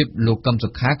រូបភាពលោកកឹមសុ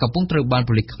ខាកំពុងត្រូវបាន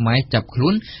ប៉ូលីសខ្មែរចាប់ខ្លួ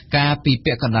នកាលពី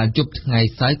ពាក់កណ្ដាលយប់ថ្ងៃ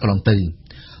សៅរ៍កន្លងទៅ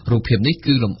រូបភាពនេះ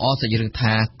គឺលំអសាច់រឿង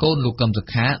ថាកូនលោកកឹមសុ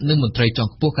ខានិងមន្ត្រីជាន់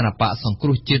ខ្ពស់គណៈបកសង្គ្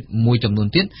រោះជាតិមួយចំនួន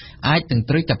ទៀតអាចនឹង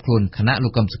ត្រូវចាប់ខ្លួនខណៈលោ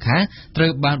កកឹមសុខាត្រូ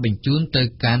វបានបញ្ជូនទៅ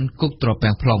កាន់គុកត្រ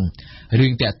ពាំង ប្លង់រឿ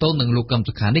ងតាក់ទងនឹងលោកកឹម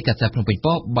សុខានេះកាសែតភ្នំពេញ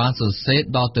ប៉ុស្តិ៍បានសរសេរ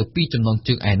ដល់ទៅ2ចំណង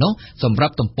ជើងឯណោះសម្រា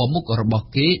ប់ទំព័រមុខរបស់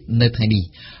គេនៅថ្ងៃនេះ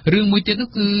រឿងមួយទៀតនោះ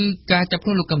គឺការចាប់ខ្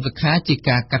លួនលោកកឹមសុខាជា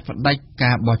ការកាត់ផ្តាច់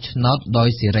ការបោះឆ្នោតដោយ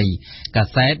សេរីកា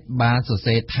សែតបានសរ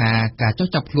សេរថាការចុះ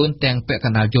ចាប់ខ្លួនទាំងពាក់ក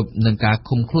ណ្ដាលយប់និងការ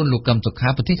ឃុំខ្លួនលោកកឹមសុខា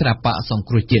ប្រធានគណៈបកសង្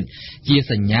គ្រោះជាតិជា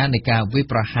សញ្ញានៃការវាយ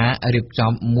ប្រហាររៀប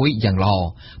ចំមួយយ៉ាងល្អ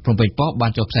ភ្នំពេញប៉ុស្តិ៍បា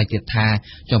នចុះផ្សាយទៀតថា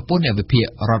ចំពោះអ្នកវិភាគ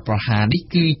រដ្ឋប្រហារនេះ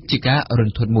គឺជាការរ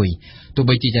ន្ធត់មួយទោះ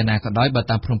បីជាយ៉ាងណាក៏ដោយបើ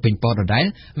តាមភ្នំពេញប៉ុស្តិ៍ដដែល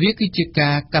វាគឺជា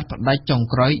ការកាត់ផ្តាច់ចុង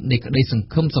ក្រោយនៃក្តីសង្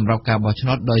ឃឹមសម្រាប់ការបោះឆ្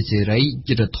នោតដោយសេរី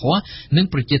យុត្តិធម៌និង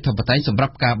ប្រជាធិបតេយ្យសម្រា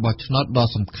ប់ការបោះឆ្នោតដ៏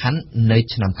សំខាន់នៅ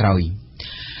ឆ្នាំក្រោយ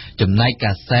ចំណែក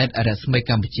កាសែតរស្មី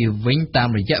កម្ពុជាវិញតាម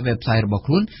រយៈ website របស់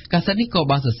ខ្លួនកាសែតនេះក៏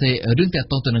បានសរសេររឿងទាក់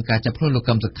ទងទៅនឹងការចាប់ខ្លួនលោក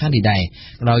កឹមសុខានេះដែរ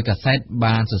ដោយកាសែត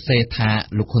បានសរសេរថា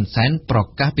លោកហ៊ុនសែនប្រ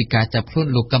កាសពីការចាប់ខ្លួន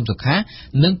លោកកឹមសុខា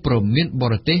និងព្រមានប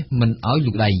រទេសមិនឲ្យ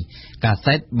លូកដៃកា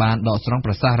សែតបានដកស្រង់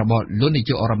ប្រសាសន៍របស់លោកនាយ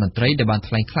ករដ្ឋមន្ត្រីដែលបាន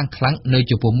ថ្លែងខ្លាំងៗនៅ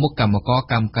ចំពោះមុខគណៈ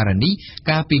កម្មការនី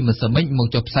កាលពីម្សិលមិញមក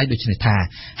ចុះផ្សាយដូចនេះថា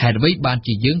ហេតុអ្វីបាន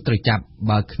ជាយើងត្រូវចាប់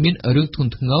បើគ្មានរឿងធ្ង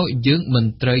ន់ធ្ងរយើងមិន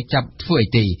ត្រូវចាប់ធ្វើអី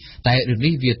ទេតែរឿង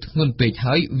នេះវាធ្ងន់ពេក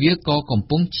ហើយវាក៏កំ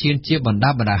ពុងឈានជាបណ្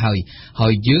ដាហើ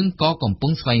យយើងក៏កំពុ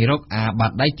ងស្វែងរកបា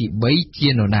តដៃទី3ជា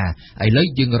នរណាឥឡូវ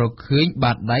យើងរកឃើញ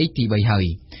បាតដៃទី3ហើយ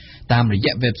តាមរ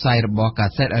យៈ website របស់កា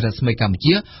សែតរស្មីកម្ពុ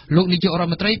ជាលោកនាយករដ្ឋ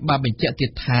មន្ត្រីបានបញ្ជាក់ទៀ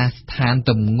តថាស្ថាន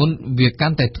ទម្ងន់វាកា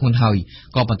ន់តែធ្ងន់ហើយ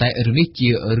ក៏ប៉ុន្តែរឿងនេះជា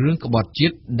រឿងក្បត់ជា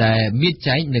តិដែលមាន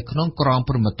ចែងនៅក្នុងក្រម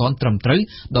ព្រហ្មទណ្ឌត្រឹមត្រូវ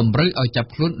តម្រូវឲ្យចាប់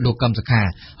ខ្លួនលោកកឹមសុខា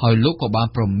ហើយលោកក៏បាន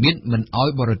ប្រមានមិនឲ្យ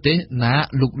បរទេសណា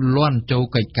លុកលាន់ចូល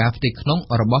កិច្ចការផ្ទៃក្នុង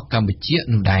របស់កម្ពុជា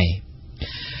នោះដែរ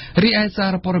រីឯសា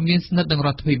រព័ត៌មានស្និទ្ធនឹងរ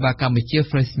ដ្ឋាភិបាលកម្ពុជា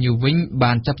Fresh News វិញ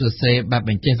បានចាប់សរសេរបែប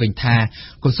បញ្ជាវិញថា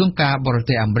ក្រសួងការបរ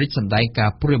ទេសអាមេរិកសម្ដែងការ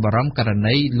ព្រួយបារម្ភករ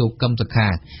ណីលោកកឹមសុខា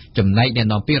ចំណែកអ្នក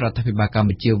នាំពាក្យរដ្ឋាភិបាលកម្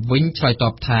ពុជាវិញឆ្លើយត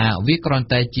បថាវាគ្រាន់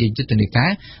តែជាយុទ្ធនាការ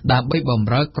ដើម្បីប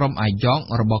ម្រើក្រុមអាយ៉ង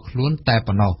របស់ខ្លួនតែ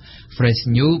ប៉ុណ្ណោះ Fresh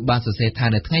News បានសរសេរថា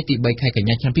នៅថ្ងៃទី3ខែកញ្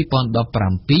ញាឆ្នាំ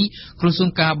2017ក្រសួង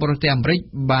ការបរទេសអាមេរិក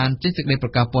បានចេញសេចក្តីប្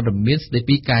រកាសព័ត៌មានស្តី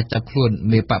ពីការចាប់ខ្លួន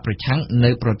មេបកប្រឆាំង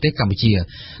នៅប្រទេសកម្ពុជា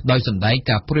ដោយសម្ដែង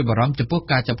ការព្រួយបារម្ភចំពោះ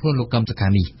ការចាប់ខ្លួនលោកកឹមសុខា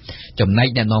នេះចំណែក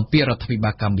អ្នកនាំពាក្យរដ្ឋាភិបា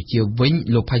លកម្ពុជាវិញ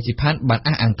លោកផៃស៊ីផានបាន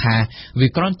អះអាងថាវា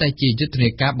គ្រាន់តែជាយុទ្ធនា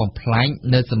ការបំផ្លាញ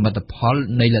នៅសមិទ្ធផល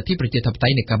នៃលទ្ធិប្រជាធិបតេ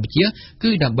យ្យនៅកម្ពុជា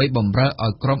គឺដើម្បីបម្រើឲ្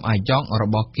យក្រុមអាយ៉ងរ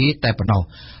បស់គេតែប៉ុណ្ណោះ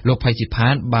លោកផៃស៊ីផា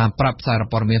នបានប្រាប់សារ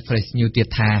ព័ត៌មាន Fresh News ទៀត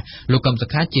ថាលោកកឹមសុ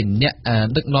ខាជាអ្នក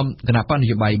ដឹកនាំគណៈបកន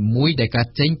យោបាយមួយដែលកើត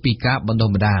ចេញពីការបណ្ដុះ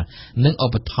បណ្ដាលនិងឧ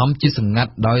បត្ថម្ភជាសម្ងា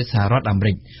ត់ដោយសហរដ្ឋអាមេ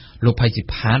រិកលោកផៃស៊ី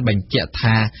ផានបញ្ជាក់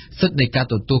ថាសិទ្ធិនៃការ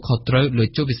ទទួលខុសត្រូវលើ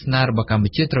ជោគវាសនារបស់កម្ពុ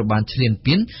ជាត្រូវបានឈ្លាន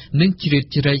ពាននិងជ្រៀត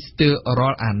ជ្រែកស្ទើររា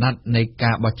ល់អាណត្តិនៃ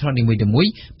ការបោះឆ្នោតនីមួយ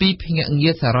ៗពីភ្នាក់ងា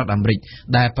រសហរដ្ឋអាមេរិក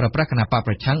ដែលប្រើប្រាស់គណបក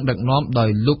ប្រឆាំងដឹកនាំដោយ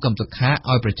លោកកឹមសុខា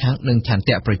ឲ្យប្រឆាំងនឹងឆន្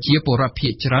ទៈប្រជាពលរដ្ឋភា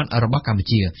គច្រើនរបស់កម្ពុ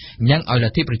ជាញ៉ាំងឲ្យល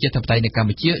ទ្ធិប្រជាធិបតេយ្យនៅកម្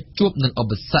ពុជាជួបនឹងឧ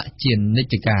បសគ្គជានិច្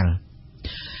ចកាល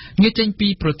ងាកចេញពី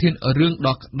ប្រធានរឿង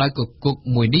ដ៏ក្តៅគគុក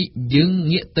មួយនេះយើង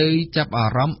ងាកទៅចាប់អា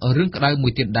រម្មណ៍រឿងក្តៅមួ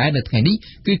យទៀតដែរនៅថ្ងៃនេះ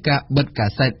គឺការបិទកា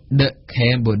សែត The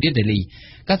Cambodia Daily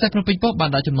កាសែតភ្នំពេញប៉ុស្តិ៍បាន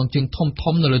ដាក់ចំណងជើង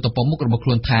ធំនៅលើទំព័រមុខរបស់ខ្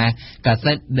លួនថាកា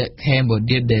សែត The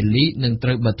Cambodia Daily នឹងត្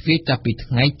រូវបិទទ្វារចាប់ពី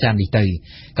ថ្ងៃច័ន្ទនេះទៅ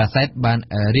កាសែតបាន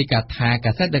រាយការណ៍ថា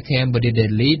កាសែត The Cambodia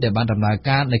Daily ដែលបានដំណើរ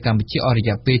ការនៅកម្ពុជាអស់រ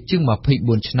យៈពេលជាង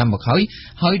24ឆ្នាំមក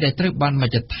ហើយដែលត្រូវបានម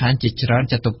ជ្ឈដ្ឋានជាច្រើន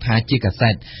ចាត់ទុកថាជាកាសែ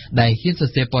តដែលហ៊ានសរ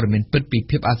សេរព័ត៌មានពិតពី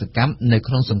ភាពអសកម្មនៅ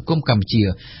ក្នុងសង្គមកម្ពុជា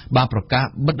បានប្រកាស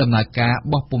បិទដំណើរការ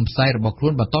បោះពុម្ពផ្សាយរបស់ខ្លួ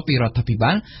នបន្ទាប់ពីរដ្ឋាភិ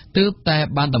បាលទើបតែ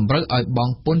បានតម្រូវឲ្យប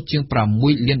ង់ពន្ធជាង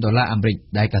$6 លានអាមេរិក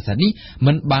ដែលកាសែតនេះ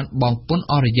មិនបានបង់ពន្ធ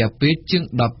អស់រយៈពេលជាង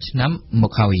10ឆ្នាំម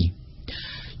កហើយ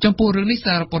ចំពោះរឿងនេះ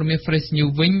សារព័ត៌មាន Fresh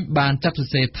News វិញបានចាប់សរ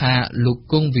សេរថាលោក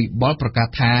គង់វិបុលប្រកាស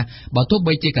ថាបើទោះ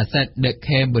បីជាកាសែត The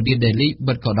Cambodia Daily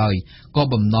បិទក៏ដោយក៏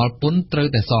បំណុលពន្ធត្រូវ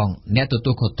តែសងអ្នកទ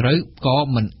ទួលខុសត្រូវក៏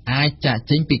មិនអាចចាក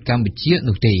ចេញពីកម្ពុជា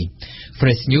នោះទេ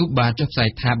Fresh News បានចុះផ្សាយ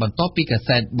ថាបន្ទាប់ពីកា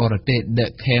សែតបរទេស The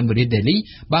Cambodia Daily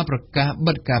បានប្រកាស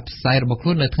បិទការផ្សាយរបស់ខ្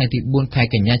លួននៅថ្ងៃទី4ខែ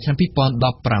កញ្ញាឆ្នាំ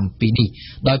2017នេះ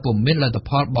ដោយពុំមានលទ្ធ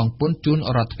ផលបង់ពន្ធជូន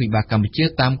រដ្ឋាភិបាលកម្ពុជា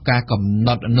តាមការកំ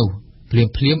ណត់នោះភ្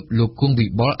លាមលោកគង់វិ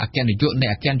បុលអគ្គនាយកនៃ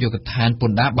អគ្គនាយកដ្ឋានព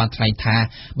ន្ធដារបានថ្លែងថា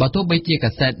បើទោះបីជា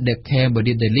កាសែត The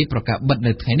Cambodia Daily ប្រកាសបិទ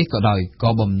នៅថ្ងៃនេះក៏ដោយក៏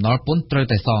បំណុលពន្ធត្រូវ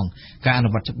តែសងការអនុ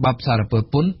វត្តច្បាប់សារពើ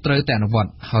ពន្ធត្រូវតែអនុវត្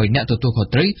តហើយអ្នកទទួលខុស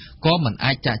ត្រូវក៏មិន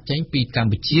អាចចាកចេញពីក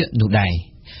ម្ពុជានោះដែរ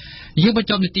យើងបញ្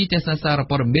ចប់នីតិទេសនាសារ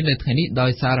ព័ត៌មាននៅថ្ងៃនេះដោ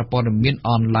យសារព័ត៌មាន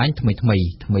អនឡាញថ្មី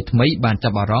បានចា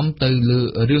ប់អារម្មណ៍ទៅលើ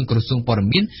រឿងក្រសួងព័ត៌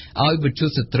មានឲ្យវិទ្យុ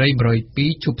ស្ត្រី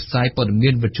102ជប់ផ្សាយព័ត៌មា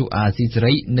នវិទ្យុអាស៊ីសេ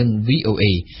រីនិង VOA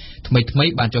ថ្មី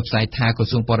បានចុះផ្សាយថាក្រ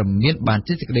សួងព័ត៌មានបាន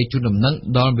ចេញសេចក្តីជូនដំណឹង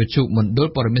ដល់វិទ្យុមណ្ឌល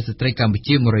ព័ត៌មានស្ត្រីកម្ពុ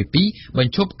ជា102ប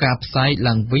ញ្ឈប់ការផ្សាយ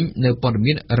ឡើងវិញនៅព័ត៌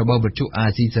មានរបស់វិទ្យុអា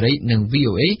ស៊ីសេរីនិង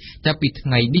VOA ចាប់ពីថ្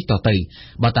ងៃនេះតទៅ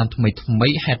បើតាមថ្មី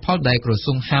ហេតុផលដែលក្រ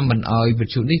សួងហាមមិនឲ្យវិ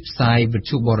ទ្យុនេះផ្សាយវិទ្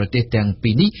យុបរទេសទាំង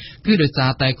ពីរនេះគឺដោយសារ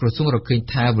តែក្រសួងរកឃើញ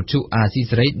ថាវិទ្យុអាស៊ី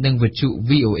សេរីនិងវិទ្យុ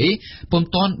VOA ពុំ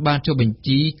ទាន់បានចុះបញ្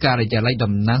ជីការិយាល័យ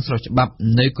តំណាងស្របច្បាប់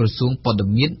នៅក្រសួងព័ត៌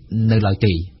មាននៅឡើយ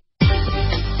ទេ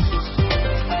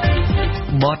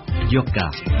បទយោកា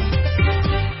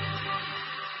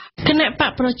គណៈប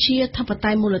កប្រជាធិប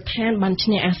តេយ្យមូលដ្ឋានបានឈ្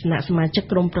នះអាសនៈសមាជិក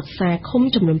ក្រុមប្រឹក្សាឃុំ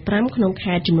ចំនួន5ក្នុង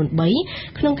ខេត្តចំនួន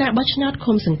3ក្នុងការបោះឆ្នោត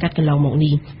ឃុំសង្កាត់កន្លងមក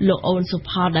នេះលោកអូនសុ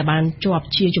ផលដែលបានជាប់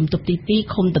ជាជំទប់ទី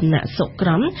2ឃុំដំណាក់សុក្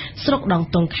រំស្រុកដង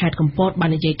តុងខេត្តកំពតបា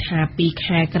ននិយាយថា2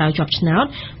ខែក្រោយជាប់ឆ្នោត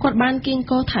គាត់បានគៀង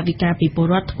គរថវិកាពីពល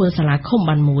រដ្ឋធ្វើសាលាឃុំ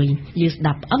បានមួយយឺស្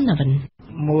ដាប់អំណាវិន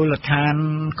មូលដ្ឋាន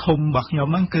ឃុំរបស់ខ្ញុំ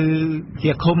ហ្នឹងគឺ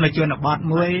ជាឃុំនៅជនបទ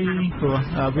មួយព្រោះ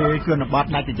វាជនបទ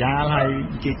ដាច់ស្រយាលហើយ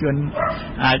ជាជន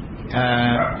អាច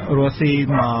រស់ស៊ី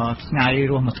មួយថ្ងៃ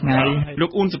រស់មួយថ្ងៃលោ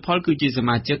កអ៊ុនសុផលគឺជាស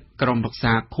មាជិកក្រុមប្រឹក្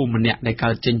សាឃុំម្នាក់ដែលកើ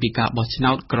តចេញពីការបោះឆ្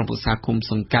នោតក្រុមប្រឹក្សាឃុំ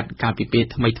សង្កាត់កាលពីពេល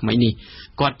ថ្មីនេះ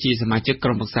គាត់ជាសមាជិកក្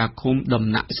រុមប្រឹក្សាឃុំដំ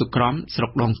ណាក់សុក្រំស្រុ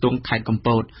កដងតុងខេត្តកំព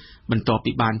តបន្ទាប់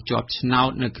ពីបានជាប់ឆ្នោត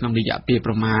នៅក្នុងរយៈពេល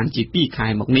ប្រមាណជា2ខែ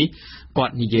មកនេះគា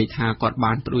ត់និយាយថាគាត់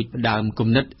បានប្រួយផ្ដើមគំ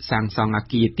និតសាងសង់អ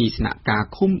គារទីស្នាក់ការ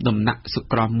ឃុំដំណាក់សុ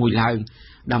ក្រំមួយឡើង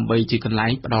ដើម្បីជាកន្លែ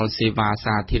ងផ្ដល់សេវា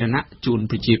សាធារណៈជូន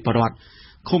ប្រជាពលរដ្ឋ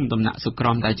ឃុំដំណាក់សុក្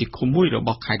រំដែលជាឃុំមួយរប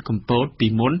ស់ខេត្តកំពតពី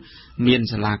មុនមាន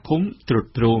សាលាឃុំទ្រុឌ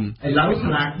ទ្រោមឥឡូវសា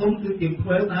លាឃុំគឺគេធ្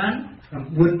វើបាន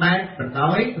9ម៉ែត្របណ្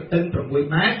ដោយទៅ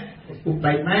6ម៉ែត្រកម្ពស់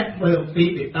3ម៉ែត្រធ្វើអំពី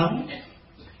បេតុង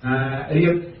រៀ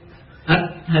បឥដ្ឋ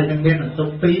ហើយនឹងមានបន្ទ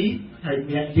ប់2ហើយ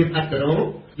មានជាអត្តរោ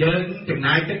យើងចំ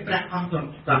ណាយទឹកប្រាក់អស់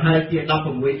ប្រហែលជា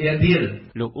16លានរៀល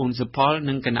លោកអ៊ុនសុផល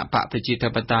និងគណៈបកប្រជាធិ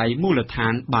បតេយ្យមូលដ្ឋា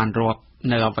នបានរាប់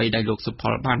នៅអ្វីដែលលោកសុផ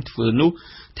លបានធ្វើនោះ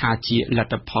ថាជាល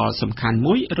ទ្ធផលសំខាន់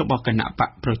មួយរបស់គណៈបក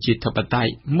ប្រជាធិបតេយ្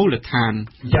យមូលដ្ឋាន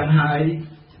យ៉ាងហើយ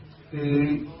គឺ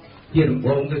ជាដំ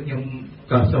បូងគឺខ្ញុំ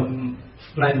ក៏សូម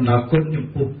ថ្លែងអំណរគុណចំ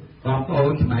ពោះបងប្អូ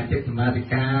នសមាជិកសមាជិ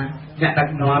កាអ្នកដឹក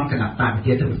នាំគណៈបកប្រ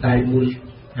ជាធិបតេយ្យមូល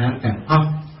ដ្ឋានទាំងអស់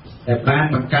ដែលបាន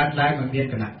បង្កើតឡើងឲ្យមាន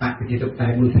គណៈបកប្រជាធិបតេ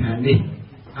យ្យមូលដ្ឋាននេះ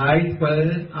ហើយធ្វើ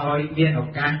ឲ្យមានឱ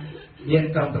កាសមាន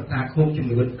ក្រុមប្រឹក្សាឃុំចំ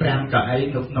នួន5កៅអី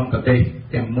នៅក្នុងប្រទេស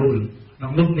ទាំងមូលក្នុ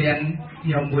ងនោះមានខ្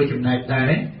ញុំមួយចំណែកដែ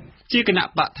រជាគណៈ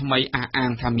បកថ្មីអះអា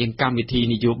ងថាមានកម្មវិធី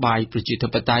នយោបាយប្រជាធិ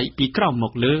បតេយ្យពីក្រោមម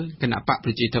កលើគណៈបកប្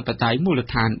រជាធិបតេយ្យមូល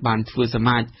ដ្ឋានបានធ្វើស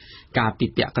មាជកាលពី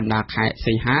ពាក់កណ្ដាលខែ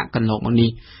សីហាកន្លងមកនេះ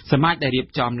សមាជដែលរៀប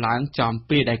ចំឡើងចំ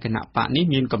ពេលដែលគណៈបកនេះ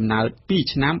មានកំណើត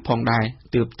2ឆ្នាំផងដែរ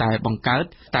ទើបតែបង្កើត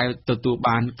តែទទួល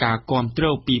បានការគាំទ្រ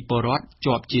ពីពលរដ្ឋ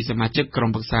ជាប់ជាសមាជិកក្រុម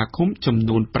ប្រឹក្សាឃុំចំ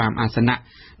នួន5អាសនៈ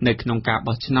នៅក្នុងការ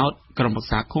បោះឆ្នោតក្រុមប្រឹ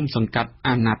ក្សាឃុំសង្កាត់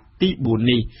អាណត្តិទី4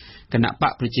នេះគណៈប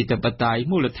កប្រជាធិបតេយ្យ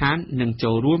មូលដ្ឋាននឹង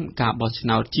ចូលរួមការបោះឆ្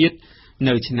នោតជាតិ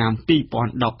នៅឆ្នាំ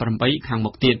2018ខាង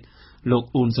មុខទៀតលោក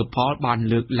អ៊ុនសុផលបាន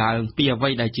លើកឡើងពីអ្វី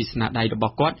ដែលជាស្នាដៃរប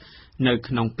ស់គាត់នៅ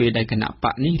ក្នុងពេលដែលគណៈប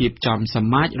កនេះរៀបចំស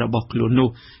មាជរបស់ខ្លួននោះ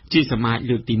ជាសមាជ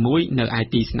លើកទី1នៅឯ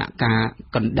ទីស្នាក់ការ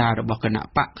កណ្ដាលរបស់គណៈ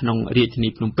បកក្នុងរាជធានី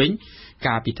ភ្នំពេញ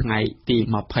កាលពីថ្ងៃទី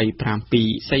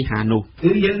27សីហានោះ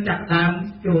គឺយើងចាប់តាម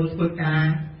ចូលធ្វើការ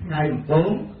ថ្ងៃដំបូ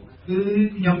ងគឺ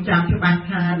ខ្ញុំចាំច្បាស់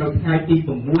ថានៅថ្ងៃទី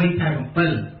6ខែ7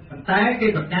ប៉ុន្តែគេ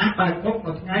ប្រកាសបើកគុក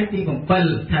នៅថ្ងៃទី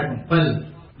7ខែ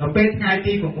7នៅពេលថ្ងៃ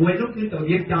ទី6នោះគឺទៅ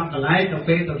រៀបចំកន្លែងទៅ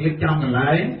ពេលទៅរៀបចំកន្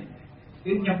លែង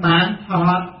គឺខ្ញុំបានថ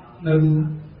តនៅ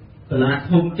សាលា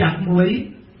ឃុំចាស់មួយ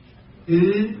គឺ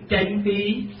ចេញពី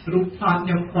រូបថតខ្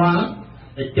ញុំផ្ទាល់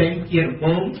ដែលចេញជាដំ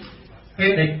បូងពេ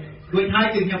លដែលរួចហើយ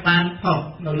គឺខ្ញុំបានផុស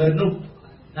នៅលើនោះ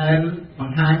ដែលប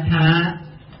ង្ហាញថា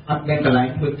អត់មានកន្លែង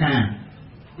ធ្វើការ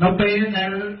នៅពេលដែ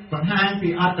លបង្ហាញពី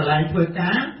អត់កន្លែងធ្វើ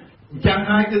ការអញ្ចឹង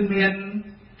ហើយគឺមាន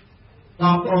ប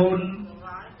ងប្អូន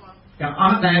ទាំងអ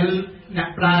ស់ដែលអ្នក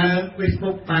ប្រើ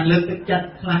Facebook បានលើកទឹកចិត្ត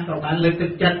ខ្លះក៏បានលើកទឹ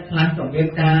កចិត្តខ្លះក៏មាន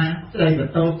ការស្ដីប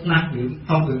ន្ទោសខ្លះរឿង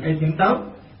ខុសរឿងអីចឹងទៅ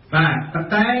បាទប៉ុន្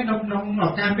តែនៅក្នុងឱ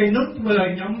កាសពេលនោះធ្វើឲ្យ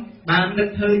ខ្ញុំបាននឹក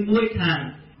ឃើញមួយថា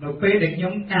នៅពេលដែលខ្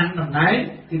ញុំកាន់តំណែង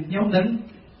គឺខ្ញុំនឹង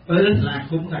ធ្វើសាលា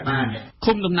ឃុំឲ្យបាន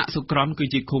ឃុំដំណាក់សុក្រំគឺ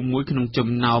ជាឃុំមួយក្នុងចំ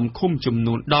ណោមឃុំចំ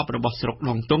នួន10របស់ស្រុក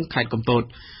ដងតុងខេត្តកំពត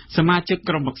សមាជិក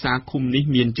ក្រុមប្រឹក្សាឃុំនេះ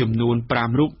មានចំនួន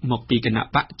5រូបមកពីគណៈ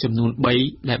បកចំនួន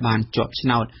3ដែលបានជាប់ឆ្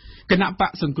នោតគណៈប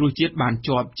កសង្គ្រោះជាតិបាន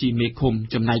ជាប់ជាមេឃុំ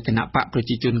ចំណែកគណៈបកប្រ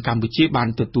ជាជនកម្ពុជាបាន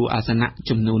ទទួលអាសនៈ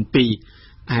ចំនួន2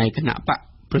ឯគណៈបក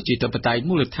ប្រជាធិបតេយ្យ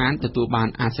មូលដ្ឋានទទួលបាន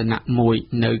អាសនៈមួយ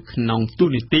នៅក្នុងទូ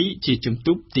នីតិជាជំទ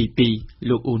ប់ទី2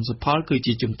លោកអ៊ុនសុផលគឺ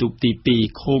ជាជំទប់ទី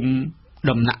2ឃុំ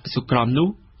ដំណាក់សុក្រមនោះ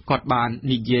គាត់បាន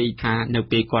និយាយថានៅ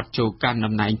ពេលគាត់ចូលកាន់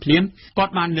តំណែងភ្លាមគា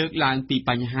ត់បានលើកឡើងពី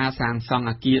បញ្ហាសាងសង់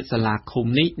អគារសាលាឃុំ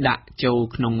នេះដាក់ចូល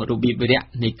ក្នុងរបៀបវិរៈ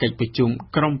នៃកិច្ចប្រជុំ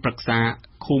ក្រុមប្រឹក្សា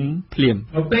ឃុំភ្លាម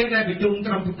នៅពេលដែលប្រជុំ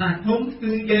ក្រុមប្រឹក្សាឃុំ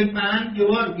គឺយើងបានយក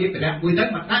របៀបវិរៈមួយទៅ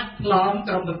មកដាក់ប្លង់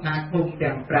ក្រុមប្រឹក្សាឃុំ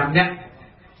ទាំង5នាក់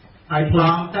ហើយប្ល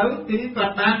ង់ទៅគឺគា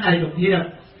ត់បានឯកភាព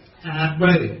ធ្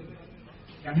វើ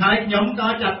យ៉ាងហើយខ្ញុំក៏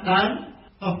ចាប់ដើម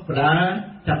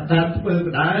ចាប់ដើមធ្វើប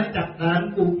ដាចាប់ដើម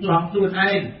គូប្លង់ខ្លួនឯ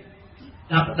ង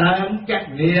ចាប់ដើមក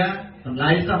ញ្ញាតម្លៃ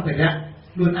សម្ភារៈ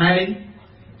ខ្លួនឯង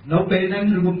នៅពេលហ្នឹង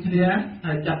រួមគ្នា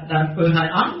ហើយចាប់ដើមធ្វើឲ្យ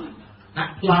អស់ដា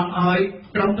ក់ប្លង់ឲ្យ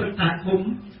ក្រុមប្រឹក្សាឃុំ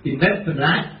ពិនិត្យសម្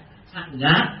រាប់អនុញ្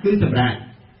ញាតគឺសម្រាប់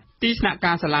ទីស្នាក់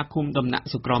ការសាលាឃុំដំណាក់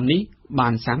សុក្រមនេះបា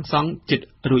នសាងសង់ជិត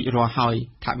រួចរាល់ហើយ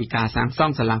ថវិកាសាងស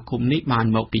ង់សាលាឃុំនេះបាន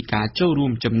មកពីការចូលរួ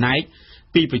មចំណែក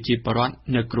ពីប្រជាពលរដ្ឋ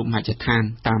នៅគ្រប់មជ្ឈដ្ឋាន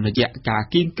តាមរយៈការ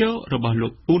គៀងគររបស់លោ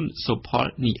កអ៊ុនសុផល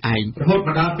នេះឯងរហូតម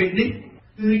កដល់ពេលនេះ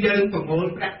គឺយើងប្រមូល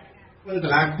ប្រាក់ធ្វើសា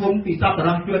លាឃុំពីសប្បុរ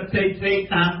សជនផ្សេង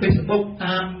តាម Facebook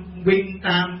តាម Wing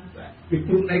តាមវិទ្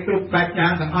យុនៃគ្រប់បែបយ៉ា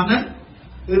ងទាំងអស់ហ្នឹង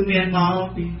គឺមានមក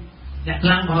ពីអ្នកខ្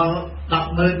លាំងមក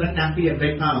100000មិនតាមពីអាមេរិ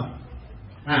កមក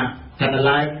តែតម្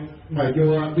លៃមកយ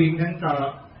ក Wing ហ្នឹងក៏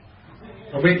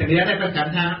វេទនាដែរគាត់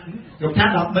ថាយកថា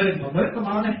100000 10000ក៏ម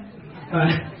កដែរ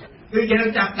គឺយើង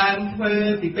ចាប់ដើមធ្វើ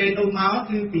ពីពេលនោះមក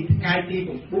គឺពីថ្ងៃទី29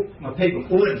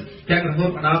ចឹងរហូត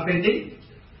មកដល់ពេលនេះ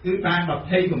គឺបាន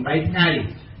28ថ្ងៃ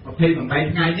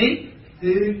នេះ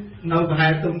គឺនៅប្រហែ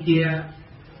លទុំជា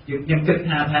ខ្ញុំគិត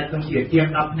ថាប្រហែលទុំជាជាង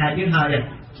10ថ្ងៃទៀតហើយ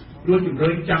ព្រោះជំរុ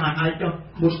ញចង់ឲ្យចុះ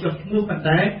ឈ្មោះប៉ុន្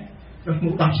តែចុះឈ្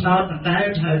មោះបោះឆ្នោតប៉ុន្តែ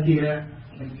ហើយជា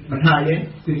មិនហើយទេ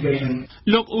គឺយើង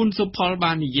លោកអ៊ុនសុផល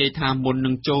បាននិយាយថាមុននឹ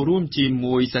ងចូលរួមជា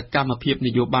មួយសកម្មភាពន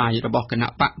យោបាយរបស់គណៈ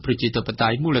បកប្រជាធិបតេ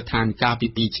យ្យមូលដ្ឋានកាលពី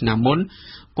2ឆ្នាំមុន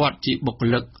គាត់ជាបុគ្គ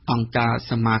លិកអង្គការ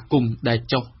សមាគមដែល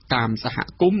ចុះតាមសហ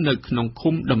គមន៍នៅក្នុង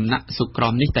ឃុំដំណាក់សុក្រ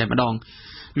មនេះតែម្ដង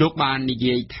លោកបាននិ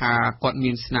យាយថាគាត់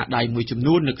មានស្នាដៃមួយចំ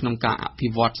នួននៅក្នុងការអភិ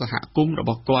វឌ្ឍសហគមន៍រប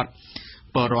ស់គាត់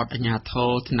បរដ្ឋអាជ្ញាធ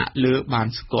រថ្នាក់លើបាន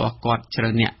ស្គាល់គាត់ច្រើ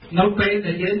នអ្នកនៅពេល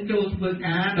ដែលយើងចូលធ្វើ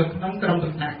ការនៅក្នុងក្រុមប្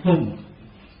រឹក្សាឃុំ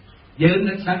យើង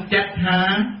នឹងដឹងចាត់ថា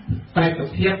បែប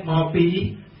ភាពមកពី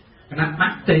គណៈប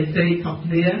កផ្សេងៗខុស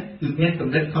គ្នាគឺមានក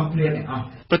ម្រិតខុសគ្នាទាំងអស់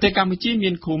ប្រទេសកម្ពុជាមា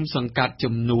នឃុំសង្កាត់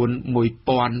ចំនួន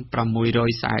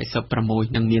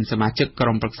1646និងមានសមាជិកក្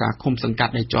រុមប្រឹក្សាឃុំសង្កា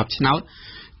ត់ដែលជាប់ឆ្នោត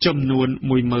ចំនួន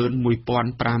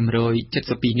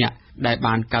11572នាក់ដែល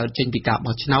បានកើតចេញពីការ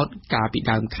បោះឆ្នោតកាលពី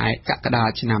ដើមខែកក្កដា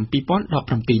ឆ្នាំ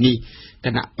2017នេះគ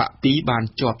ណៈបក2បាន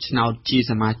ជាប់ឆ្នោតជា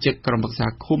សមាជិកក្រុមប្រឹក្សា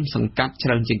ឃុំសង្កាត់ច្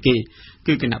រើនជាងគេ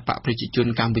គឺគណៈបកប្រជាជន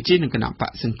កម្ពុជានិងគណៈបក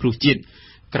សង្គ្រោះជាតិ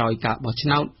ក្រោយការបោះឆ្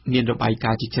នោតមានរបាយ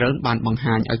ការណ៍ជាច្រើនបានបង្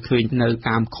ហាញឲ្យឃើញនៅ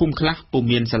តាមឃុំខ្លះពុំ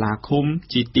មានសាលាឃុំ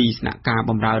ជាទីស្នាក់ការ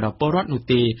បម្រើដល់ពលរដ្ឋនោះ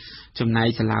ទេចំណែក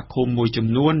សាលាឃុំមួយចំ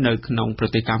នួននៅក្នុងប្រ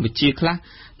ទេសកម្ពុជាខ្លះ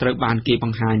ត្រូវបានគេប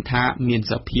ង្ហាញថាមាន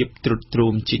សភាពទ្រុឌទ្រោ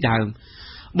មជាដើម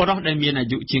បរិសុទ្ធដែលមានអា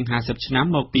យុជាង50ឆ្នាំ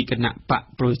មកពីគណៈបក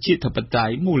ប្រជាធិបតេ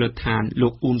យ្យមូលដ្ឋានលោ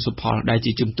កអ៊ុនសុផលដែល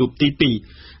ជាជំទប់ទី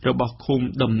2របស់ឃុំ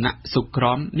ដំណាក់សុក្រ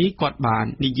មនេះគាត់បាន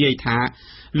និយាយថា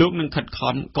លោកនឹងខិត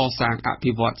ខំកសាងអ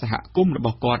ភិវឌ្ឍសហគមន៍រប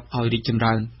ស់គាត់ឲ្យរីកចម្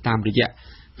រើនតាមរយៈ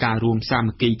ការរួមសាម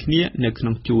គ្គីគ្នានៅក្នុ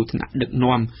ងជួរថ្នាក់ដឹក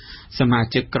នាំសមា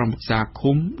ជិកក្រុមប្រឹក្សា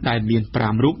ឃុំដែលមាន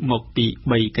5រូបមកពី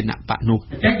3គណៈបកនោះ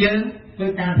អញ្ចឹងយើងធ្វើ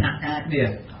ការសហការគ្នា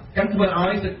ចឹងធ្វើឲ្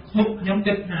យឃុំខ្ញុំ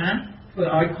គិតថាធ្វើ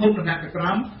ឲ្យឃុំដំណាក់ក្រ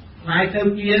មហើយទៅ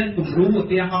ជាគំរូឧ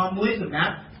ទាហរណ៍មួយសម្រា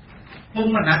ប់ឃុំ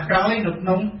ដំណាក់ក្រោយនៅក្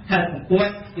នុងខេត្តកំពត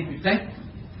ជាពិសេស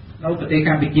នៅប្រទេសក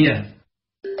ម្ពុជា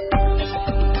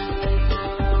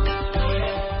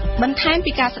បន្ថែម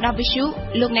ពីការស្ដាប់វិទ្យុ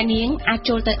លោកអ្នកនាងអាច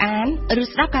ចូលទៅអានឬ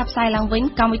ស្ដាប់ការផ្សាយឡើងវិញ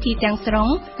កម្មវិធីទាំងស្រុង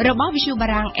របស់វិទ្យុបា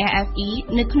រាំង RFI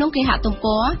នៅក្នុងគេហទំ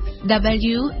ព័រ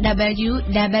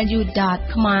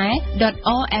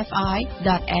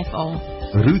www.khmer.rfi.fr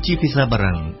ឬជាភាសាបា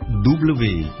រាំង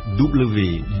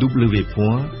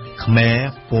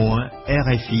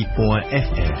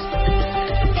www.khmer.rfi.fr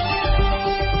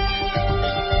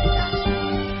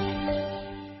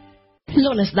លោ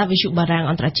កអ្នកស្ដាប់វិទ្យុបារាំង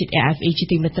អន្តរជាតិ RFI ជា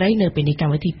ទីមេត្រីនៅពេលនេះក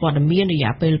ម្មវិធីព័ត៌មានរ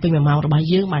យៈពេល2ម៉ោងរបស់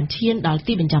យើងបានឈានដល់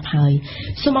ទីបញ្ចប់ហើយ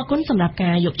សូមអរគុណសម្រាប់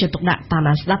ការយកចិត្តទុកដាក់តាម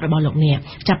ដានស្ដាប់របស់លោកអ្នក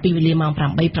ចាប់ពីវេលាម៉ោង 8 ព្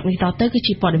រឹកនេះតទៅគឺ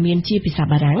ជាព័ត៌មានជាភាសា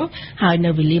បារាំងហើយនៅ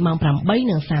វេលាម៉ោង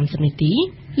 8:30 នាទី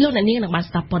លោកអ្នកនាងនឹងបាន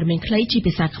ស្ដាប់ព័ត៌មានខ្លីជា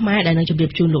ភាសាខ្មែរដែលនឹងជម្រា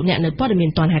បជូនលោកអ្នកនៅព័ត៌មាន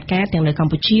ទាន់ហេតុការណ៍ទាំងនៅក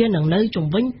ម្ពុជានិងនៅជុំ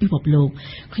វិញពិភពលោក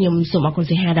ខ្ញុំសូមអរគុណ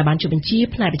សិហាដែលបានជួយបញ្ជា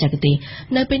ផ្នែកបច្ចេកទេស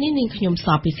នៅពេលនេះនាងខ្ញុំស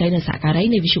បពិសេសនៅសហការី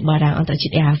នៃវិទ្យុបារាំងអន្តរជា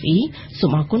តិ RFI សូ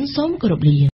មអរគុណសូមគោរព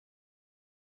លា